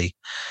Signorelli.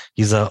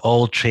 He's an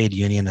old trade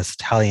unionist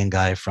Italian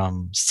guy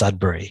from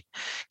Sudbury,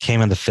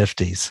 came in the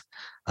 50s.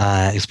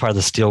 He's part of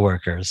the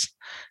steelworkers.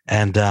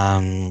 And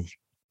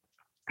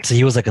so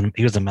he was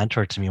a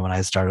mentor to me when I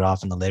started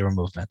off in the labor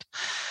movement.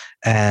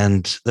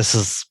 And this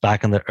is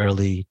back in the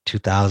early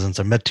 2000s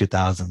or mid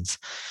 2000s.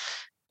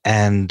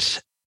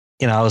 And,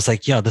 I was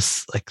like,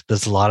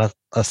 there's a lot of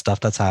stuff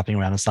that's happening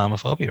around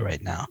Islamophobia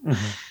right now.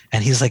 Mm-hmm.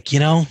 And he's like,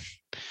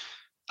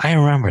 I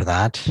remember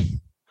that.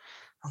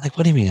 I'm like,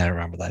 what do you mean I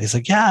remember that? He's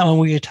like, yeah, when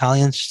we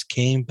Italians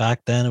came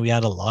back then, we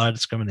had a lot of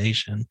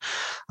discrimination.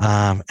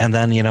 And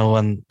then,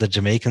 when the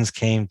Jamaicans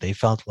came, they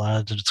felt a lot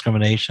of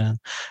discrimination.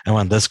 And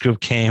when this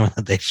group came,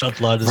 they felt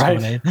a lot of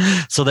discrimination.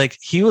 Right. So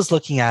he was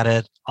looking at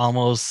it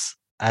almost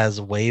as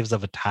waves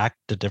of attack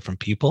to different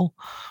people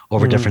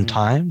over different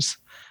times.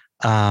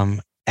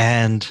 And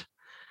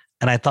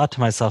I thought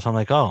to myself, I'm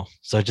like, oh,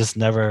 so it just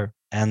never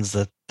ends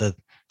that the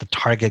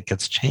target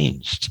gets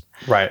changed.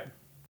 Right.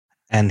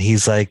 And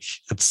he's like,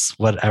 it's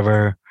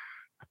whatever,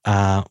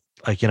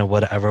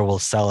 whatever will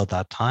sell at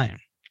that time.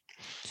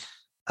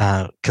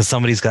 Because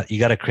you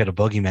got to create a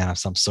boogeyman of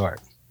some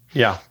sort.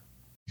 Yeah.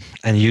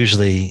 And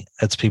usually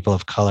it's people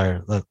of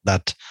color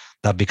that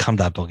become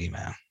that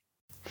boogeyman.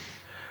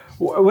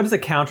 What does a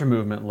counter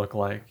movement look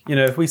like?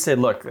 If we say,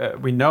 look,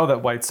 we know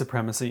that white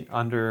supremacy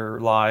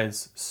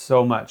underlies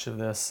so much of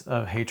this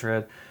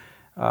hatred.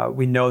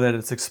 We know that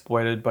it's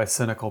exploited by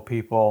cynical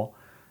people.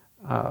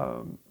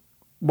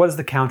 What does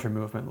the counter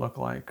movement look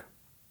like?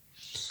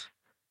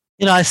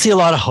 I see a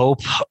lot of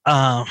hope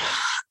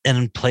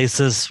in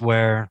places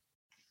where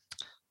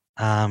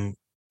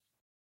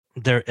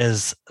there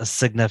is a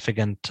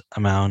significant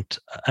amount.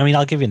 I mean,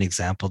 I'll give you an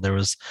example. There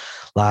was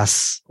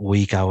last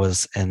week I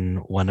was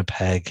in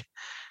Winnipeg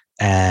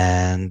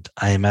and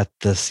I met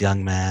this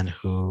young man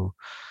who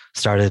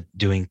started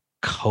doing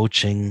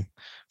coaching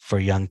for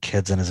young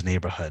kids in his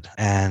neighborhood.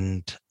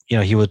 And,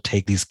 he would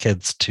take these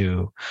kids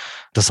to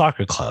the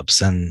soccer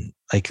clubs and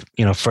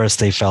first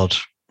they felt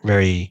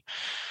very,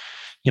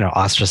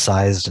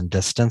 ostracized and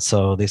distant.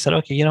 So they said,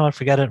 okay,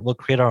 forget it. We'll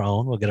create our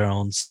own. We'll get our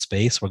own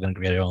space. We're going to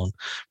create our own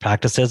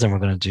practices and we're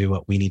going to do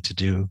what we need to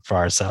do for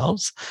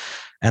ourselves.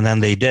 And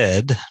then they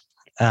did.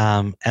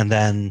 And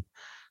then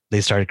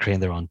they started creating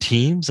their own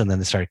teams and then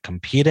they started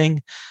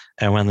competing.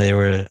 And when they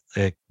were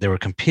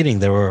competing,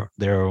 they were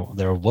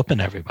whooping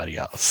everybody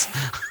else.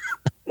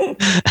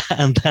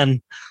 And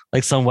then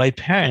some white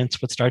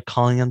parents would start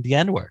calling them the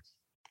N-word.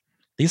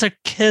 These are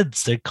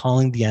kids they're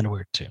calling the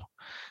N-word to,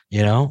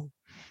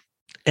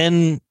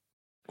 in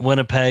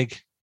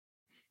Winnipeg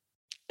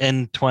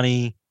in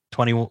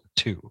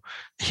 2022,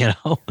 Yeah.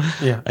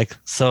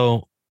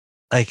 So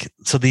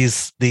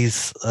these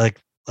this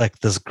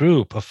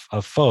group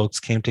of folks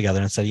came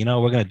together and said,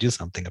 we're going to do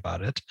something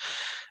about it.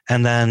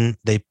 And then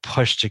they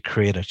pushed to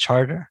create a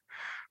charter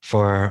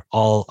for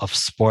all of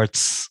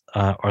sports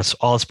or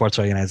all sports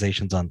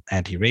organizations on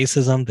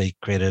anti-racism. They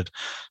created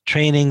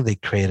training. They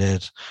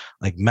created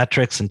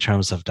metrics in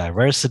terms of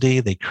diversity.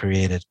 They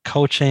created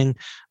coaching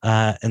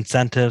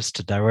incentives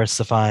to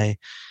diversify,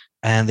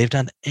 and they've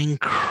done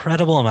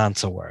incredible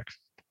amounts of work.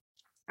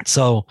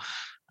 So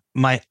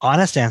my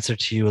honest answer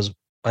to you is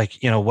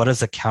what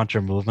does a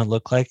counter movement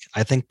look like?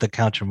 I think the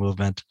counter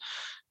movement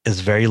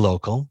is very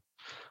local.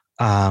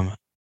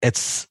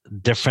 It's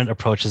different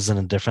approaches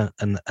and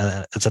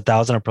it's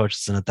 1,000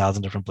 approaches in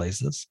 1,000 different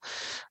places.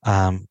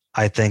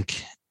 I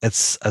think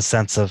it's a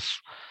sense of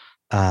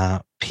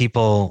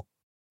people,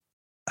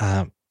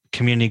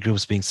 community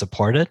groups being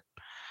supported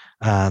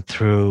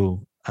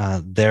through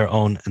their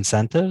own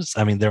incentives.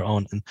 I mean, their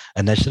own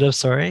initiatives.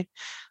 Sorry,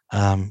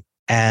 and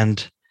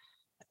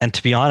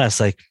to be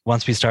honest,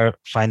 once we start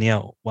finding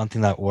out one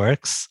thing that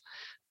works,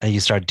 and you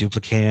start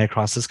duplicating it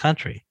across this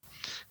country,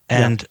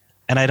 and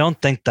I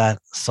don't think that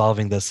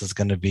solving this is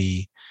going to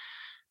be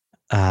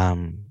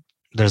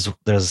there's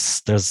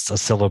a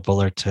silver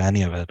bullet to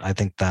any of it. I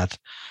think that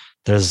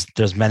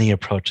there's many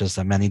approaches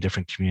that many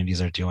different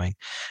communities are doing,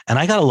 and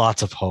I got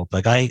lots of hope.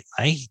 I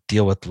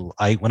deal with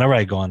whenever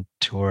I go on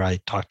tour, I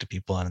talk to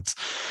people, and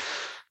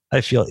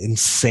I feel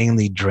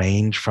insanely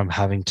drained from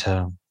having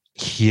to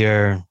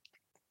hear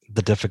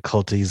the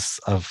difficulties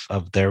of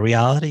their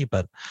reality,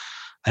 but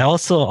I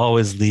also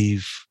always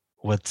leave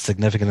with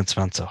significant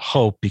amounts of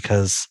hope,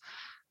 because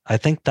I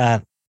think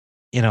that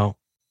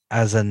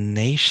as a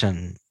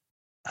nation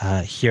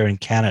here in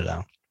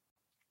Canada,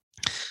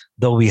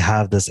 though we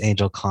have this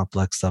angel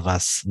complex of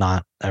us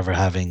not ever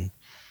having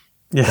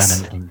done Yes.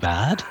 anything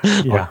bad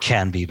or Yeah.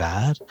 can be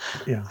bad,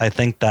 Yeah. I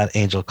think that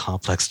angel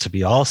complex, to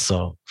be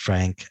also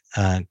frank,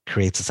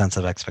 creates a sense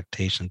of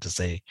expectation to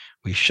say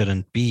we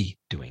shouldn't be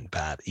doing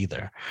bad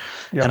either.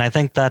 Yeah. And I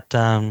think that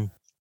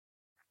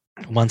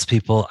once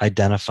people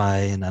identify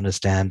and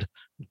understand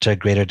to a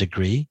greater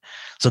degree,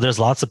 so there's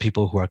lots of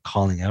people who are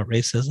calling out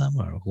racism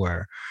or who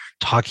are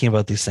talking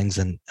about these things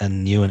in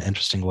new and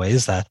interesting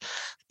ways that,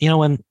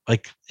 when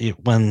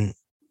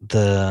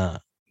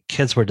the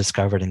kids were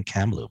discovered in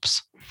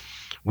Kamloops,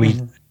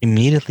 we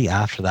immediately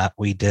after that,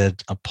 we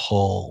did a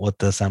poll with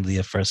the Assembly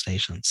of First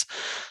Nations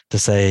to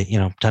say,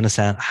 to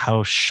understand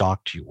how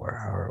shocked you were,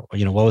 or,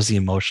 what was the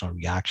emotional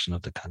reaction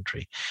of the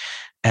country.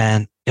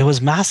 And it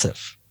was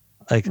massive,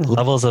 like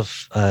levels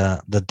of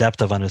the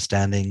depth of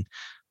understanding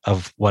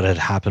of what had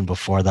happened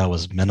before that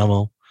was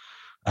minimal.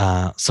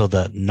 So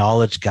the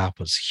knowledge gap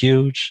was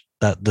huge,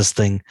 that this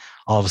thing,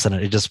 all of a sudden,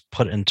 it just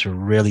put into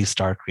really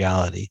stark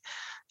reality,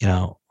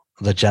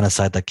 the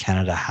genocide that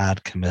Canada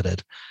had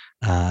committed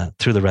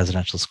through the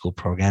residential school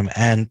program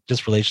and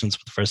just relations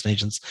with First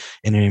Nations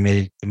and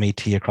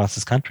Métis across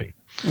this country.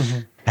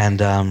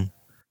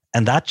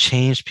 And that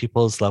changed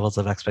people's levels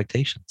of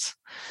expectations.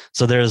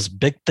 So there's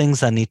big things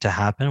that need to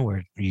happen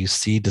where you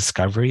see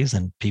discoveries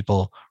and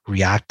people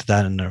react to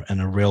that in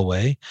a real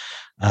way.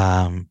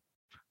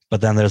 But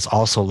then there's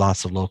also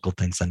lots of local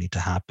things that need to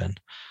happen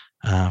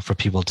for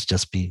people to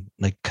just be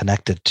like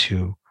connected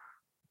to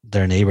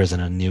their neighbors in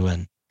a new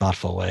and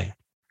thoughtful way.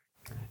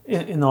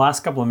 In the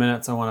last couple of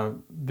minutes, I want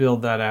to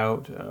build that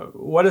out.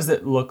 What does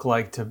it look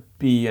like to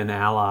be an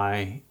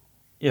ally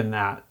in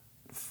that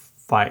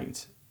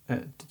fight?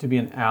 To be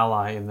an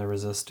ally in the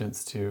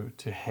resistance to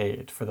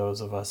hate for those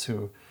of us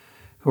who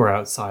are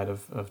outside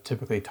of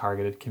typically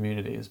targeted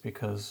communities?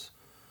 Because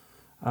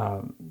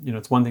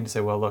it's one thing to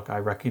say, well, look, I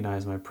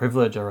recognize my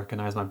privilege, I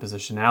recognize my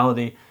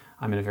positionality.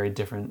 I'm in a very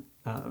different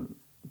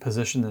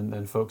position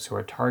than folks who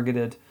are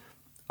targeted.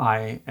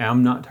 I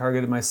am not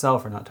targeted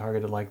myself or not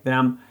targeted like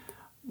them.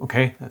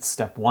 Okay, that's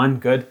step one,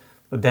 good.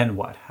 But then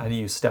what? How do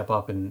you step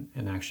up and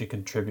actually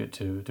contribute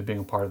to being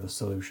a part of the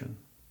solution?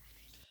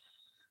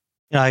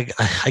 I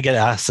get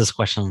asked this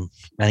question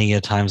many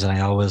times, and I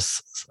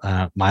always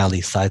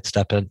mildly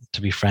sidestep it,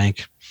 to be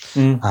frank,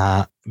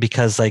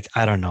 because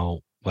I don't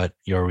know what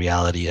your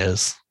reality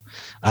is.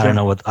 I don't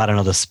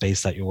know the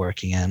space that you're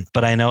working in,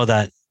 but I know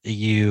that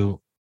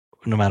you,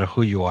 no matter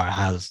who you are,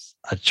 has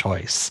a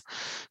choice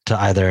to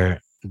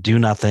either do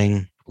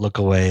nothing, look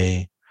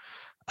away,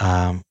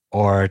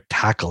 or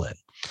tackle it.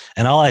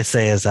 And all I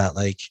say is that,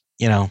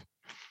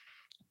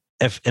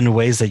 if in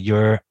ways that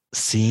you're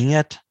seeing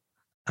it,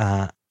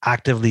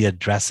 actively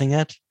addressing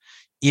it,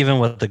 even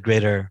with the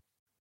greater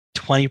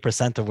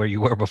 20% of where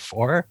you were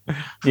before,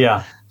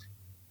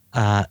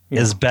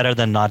 is better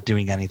than not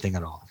doing anything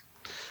at all.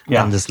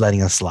 And just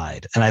letting it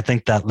slide. And I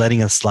think that letting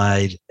it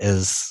slide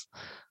is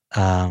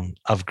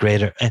of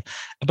greater,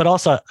 but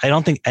also I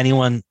don't think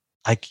anyone,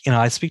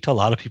 I speak to a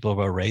lot of people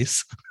about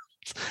race.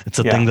 It's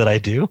a thing that I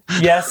do.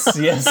 Yes.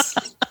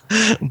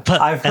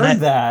 But I've heard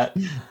that.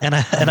 And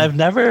I've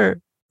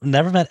never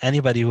met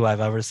anybody who I've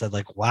ever said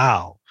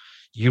wow,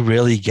 you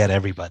really get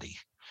everybody.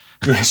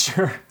 Yeah,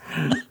 sure.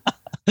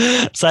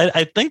 So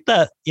I think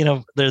that,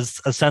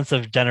 there's a sense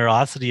of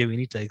generosity we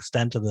need to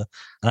extend to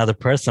another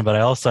person, but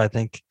I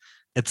think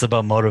it's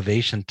about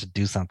motivation to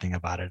do something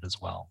about it as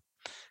well.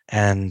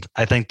 And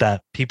I think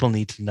that people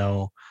need to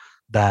know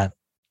that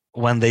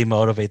when they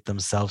motivate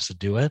themselves to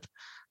do it,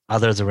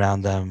 others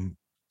around them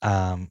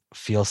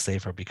feel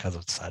safer because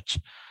of such.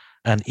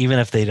 And even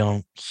if they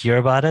don't hear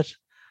about it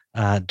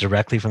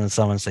directly from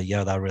someone say,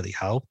 yeah, that really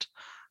helped,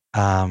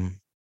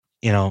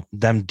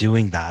 them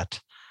doing that,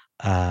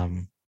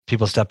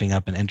 people stepping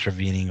up and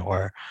intervening,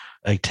 or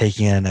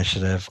taking an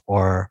initiative,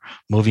 or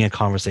moving a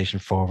conversation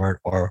forward,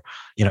 or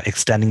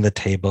extending the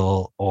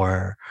table,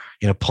 or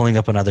pulling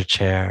up another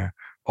chair,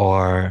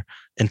 or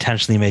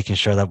intentionally making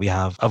sure that we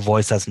have a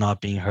voice that's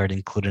not being heard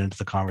included into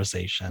the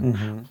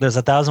conversation. There's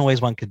 1,000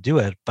 ways one could do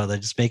it, but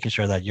just making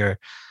sure that your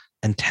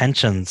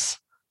intentions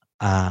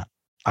are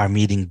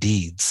meeting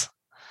deeds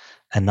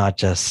and not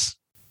just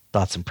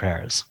thoughts and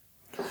prayers.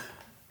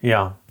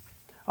 Yeah.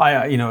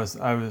 I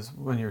was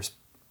when you're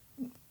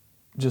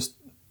just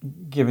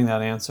giving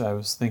that answer, I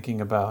was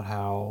thinking about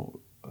how,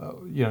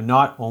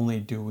 not only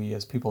do we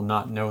as people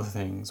not know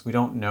things, we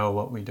don't know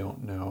what we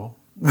don't know,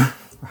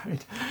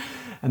 right?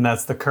 And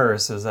that's the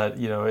curse, is that,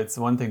 it's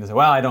one thing to say,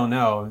 well, I don't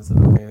know. It's,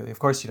 okay, of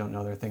course you don't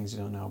know. There are things you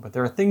don't know, but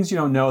there are things you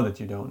don't know that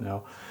you don't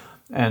know.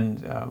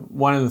 And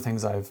one of the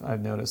things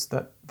I've noticed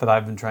that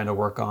I've been trying to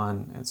work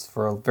on, it's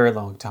for a very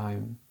long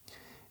time,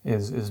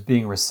 is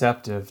being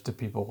receptive to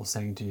people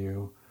saying to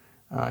you,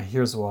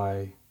 here's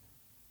why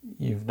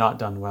you've not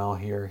done well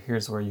here.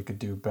 Here's where you could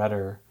do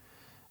better.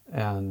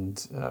 And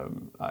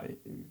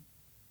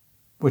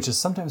which is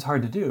sometimes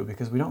hard to do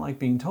because we don't like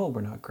being told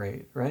we're not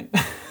great, right?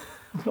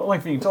 We don't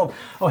like being told,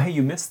 oh, hey,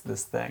 you missed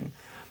this thing.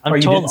 I'm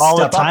told all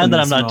the time that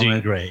I'm not doing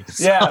great.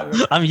 So yeah.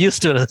 I'm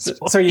used to it.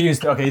 So you're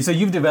used to, okay, so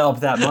you've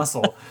developed that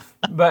muscle.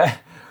 But,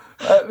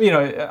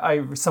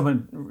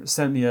 someone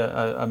sent me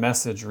a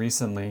message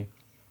recently,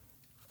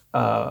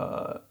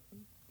 about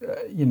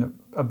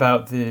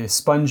the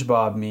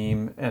SpongeBob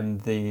meme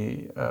and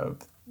the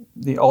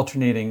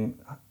alternating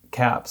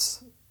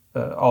caps,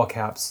 all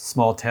caps,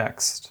 small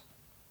text,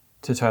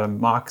 to try to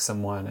mock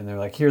someone. And they're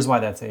like, here's why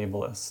that's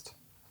ableist.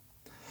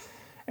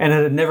 And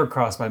it had never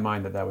crossed my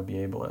mind that would be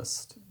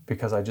ableist,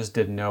 because I just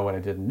didn't know what I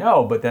didn't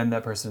know. But then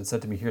that person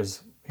said to me,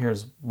 here's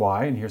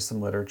why, and here's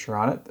some literature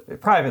on it,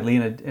 privately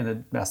in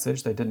a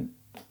message. They didn't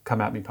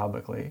come at me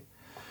publicly.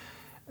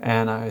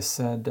 And I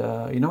said,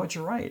 you know what,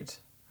 you're right.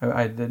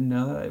 I didn't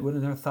know that. I would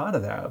have never thought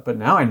of that. But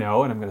now I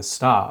know, and I'm going to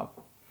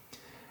stop.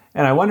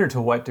 And I wonder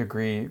to what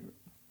degree,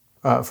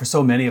 for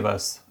so many of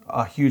us,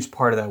 a huge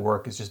part of that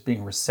work is just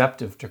being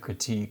receptive to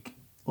critique,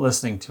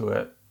 listening to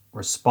it,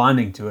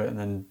 responding to it, and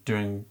then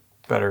doing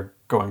better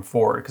going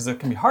forward. Because it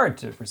can be hard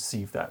to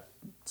receive that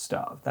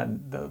stuff,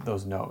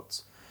 those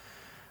notes.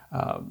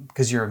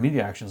 Because your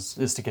immediate action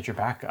is to get your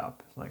back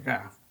up. Like,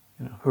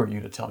 who are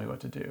you to tell me what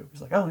to do?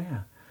 It's like, oh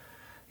yeah,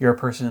 you're a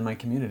person in my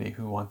community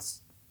who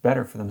wants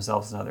better for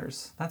themselves and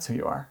others. That's who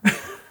you are,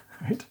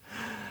 right?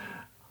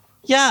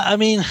 Yeah, I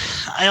mean,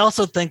 I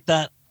also think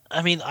that,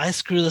 I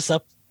screw this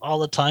up all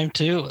the time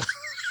too.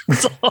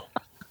 So,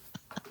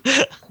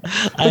 but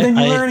then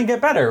you learn and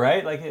get better,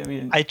 right?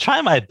 I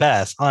try my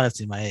best,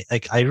 honestly.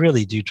 I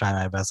really do try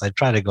my best. I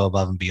try to go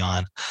above and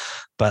beyond,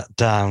 but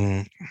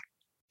you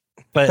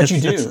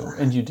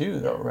do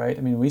though,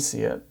 right? We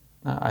see it.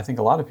 I think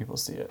a lot of people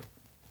see it.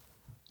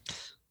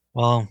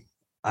 Well,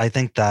 I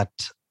think that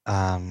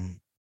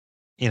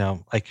you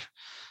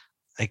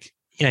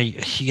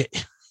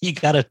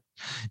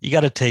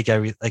gotta take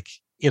every,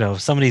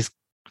 somebody's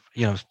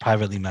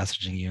privately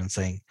messaging you and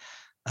saying,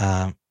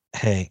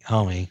 hey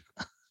homie,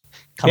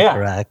 come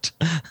correct.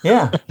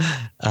 Yeah.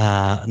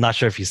 Not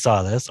sure if you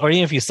saw this, or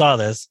even if you saw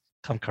this,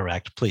 come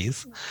correct,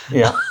 please.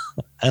 Yeah.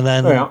 And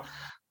then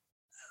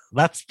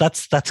that's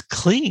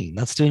clean.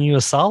 That's doing you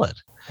a solid.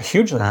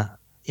 Hugely.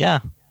 Yeah.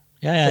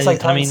 It's like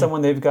telling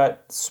someone they've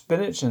got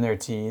spinach in their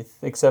teeth,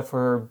 except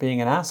for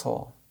being an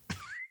asshole.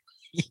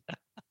 Yeah.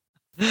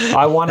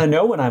 I want to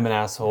know when I'm an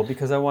asshole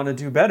because I want to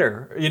do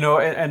better.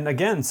 And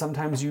again,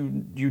 sometimes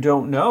you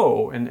don't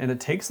know, and it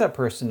takes that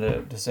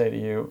person to say to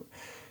you,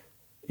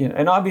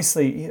 and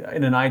obviously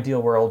in an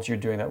ideal world, you're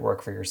doing that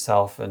work for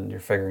yourself and you're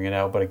figuring it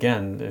out. But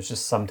again, there's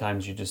just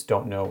sometimes you just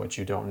don't know what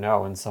you don't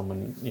know, and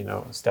someone,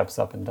 steps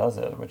up and does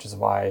it, which is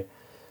why,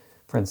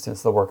 for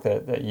instance, the work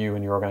that you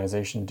and your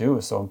organization do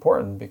is so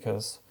important,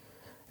 because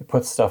it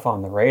puts stuff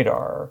on the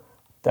radar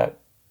that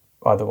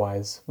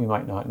otherwise we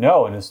might not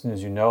know. And as soon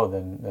as you know,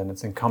 then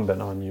it's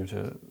incumbent on you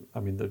to,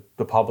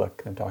 the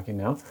public I'm talking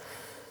now,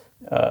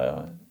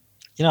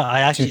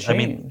 I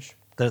change.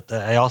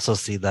 I also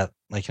see that,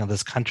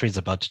 this country is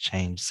about to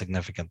change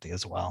significantly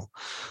as well.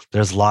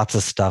 There's lots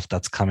of stuff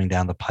that's coming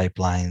down the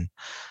pipeline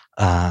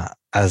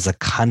as a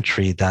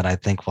country that I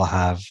think will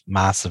have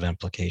massive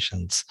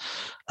implications.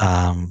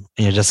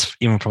 Just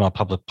even from a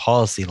public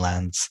policy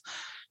lens,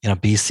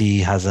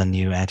 BC has a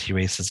new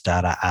anti-racist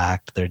data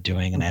act. They're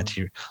doing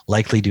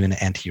likely doing an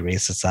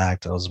anti-racist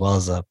act, as well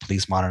as a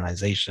police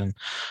modernization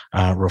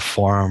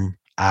reform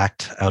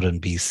act out in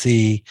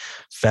BC.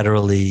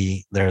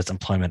 Federally, there's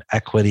employment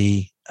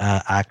equity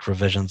act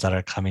revisions that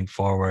are coming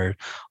forward,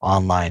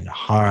 online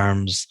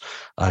harms,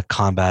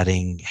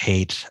 combating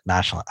hate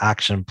national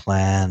action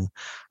plan,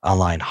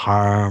 online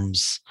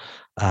harms.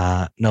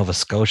 Nova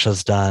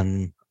Scotia's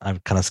done, I'm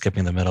kind of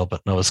skipping the middle,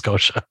 but Nova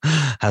Scotia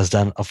has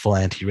done a full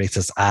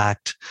anti-racist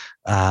act.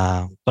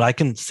 But I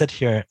can sit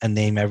here and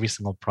name every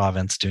single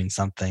province doing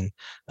something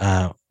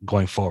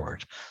going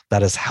forward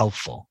that is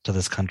helpful to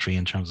this country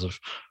in terms of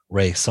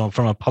race. So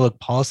from a public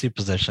policy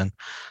position,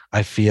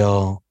 I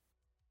feel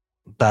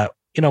that,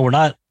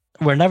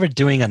 we're never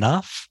doing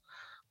enough,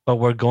 but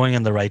we're going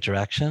in the right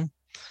direction.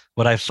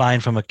 What I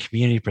find from a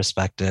community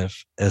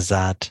perspective is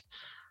that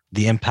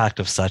the impact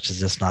of such is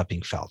just not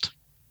being felt.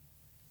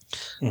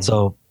 Mm-hmm.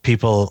 So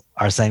people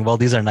are saying, well,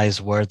 these are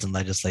nice words and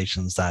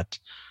legislations that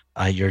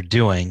you're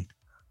doing,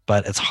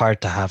 but it's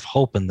hard to have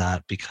hope in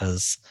that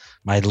because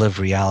my lived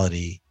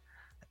reality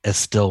is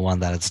still one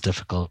that it's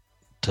difficult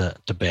to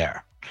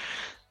bear.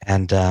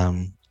 And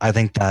I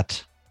think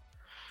that,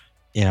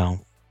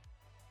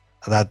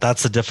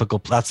 that's the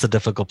difficult place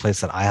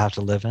that I have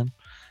to live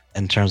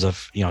in terms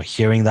of,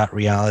 hearing that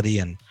reality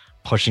and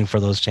pushing for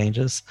those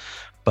changes.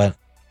 But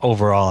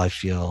overall, I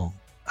feel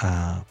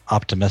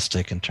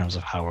optimistic in terms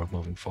of how we're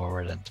moving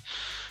forward.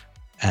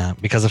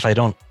 And because if I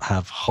don't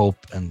have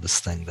hope in this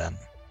thing, then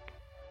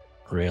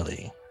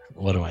really,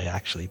 what am I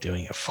actually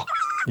doing it for?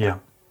 Yeah.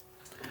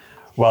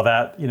 Well,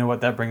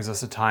 that brings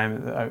us to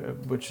time,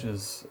 which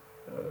is,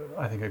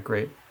 I think, a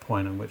great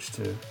point on which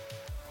to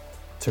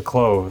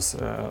close.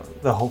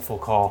 The hopeful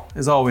call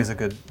is always a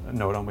good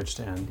note on which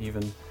to end,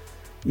 even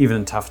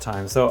in tough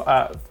times.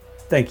 So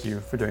thank you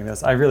for doing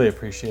this. I really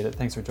appreciate it.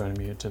 Thanks for joining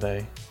me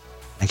today.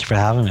 Thank you for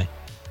having me.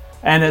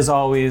 And as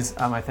always,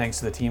 my thanks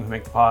to the team who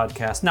make the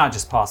podcast not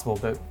just possible,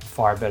 but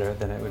far better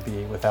than it would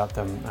be without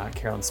them.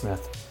 Carolyn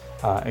Smith,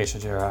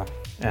 Aisha Jara,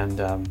 and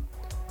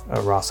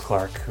Ross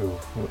Clark, who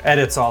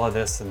edits all of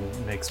this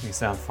and makes me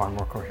sound far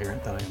more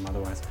coherent than I am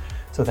otherwise.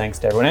 So thanks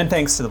to everyone, and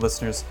thanks to the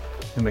listeners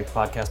who make the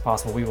podcast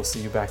possible. We will see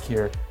you back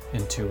here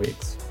in 2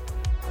 weeks.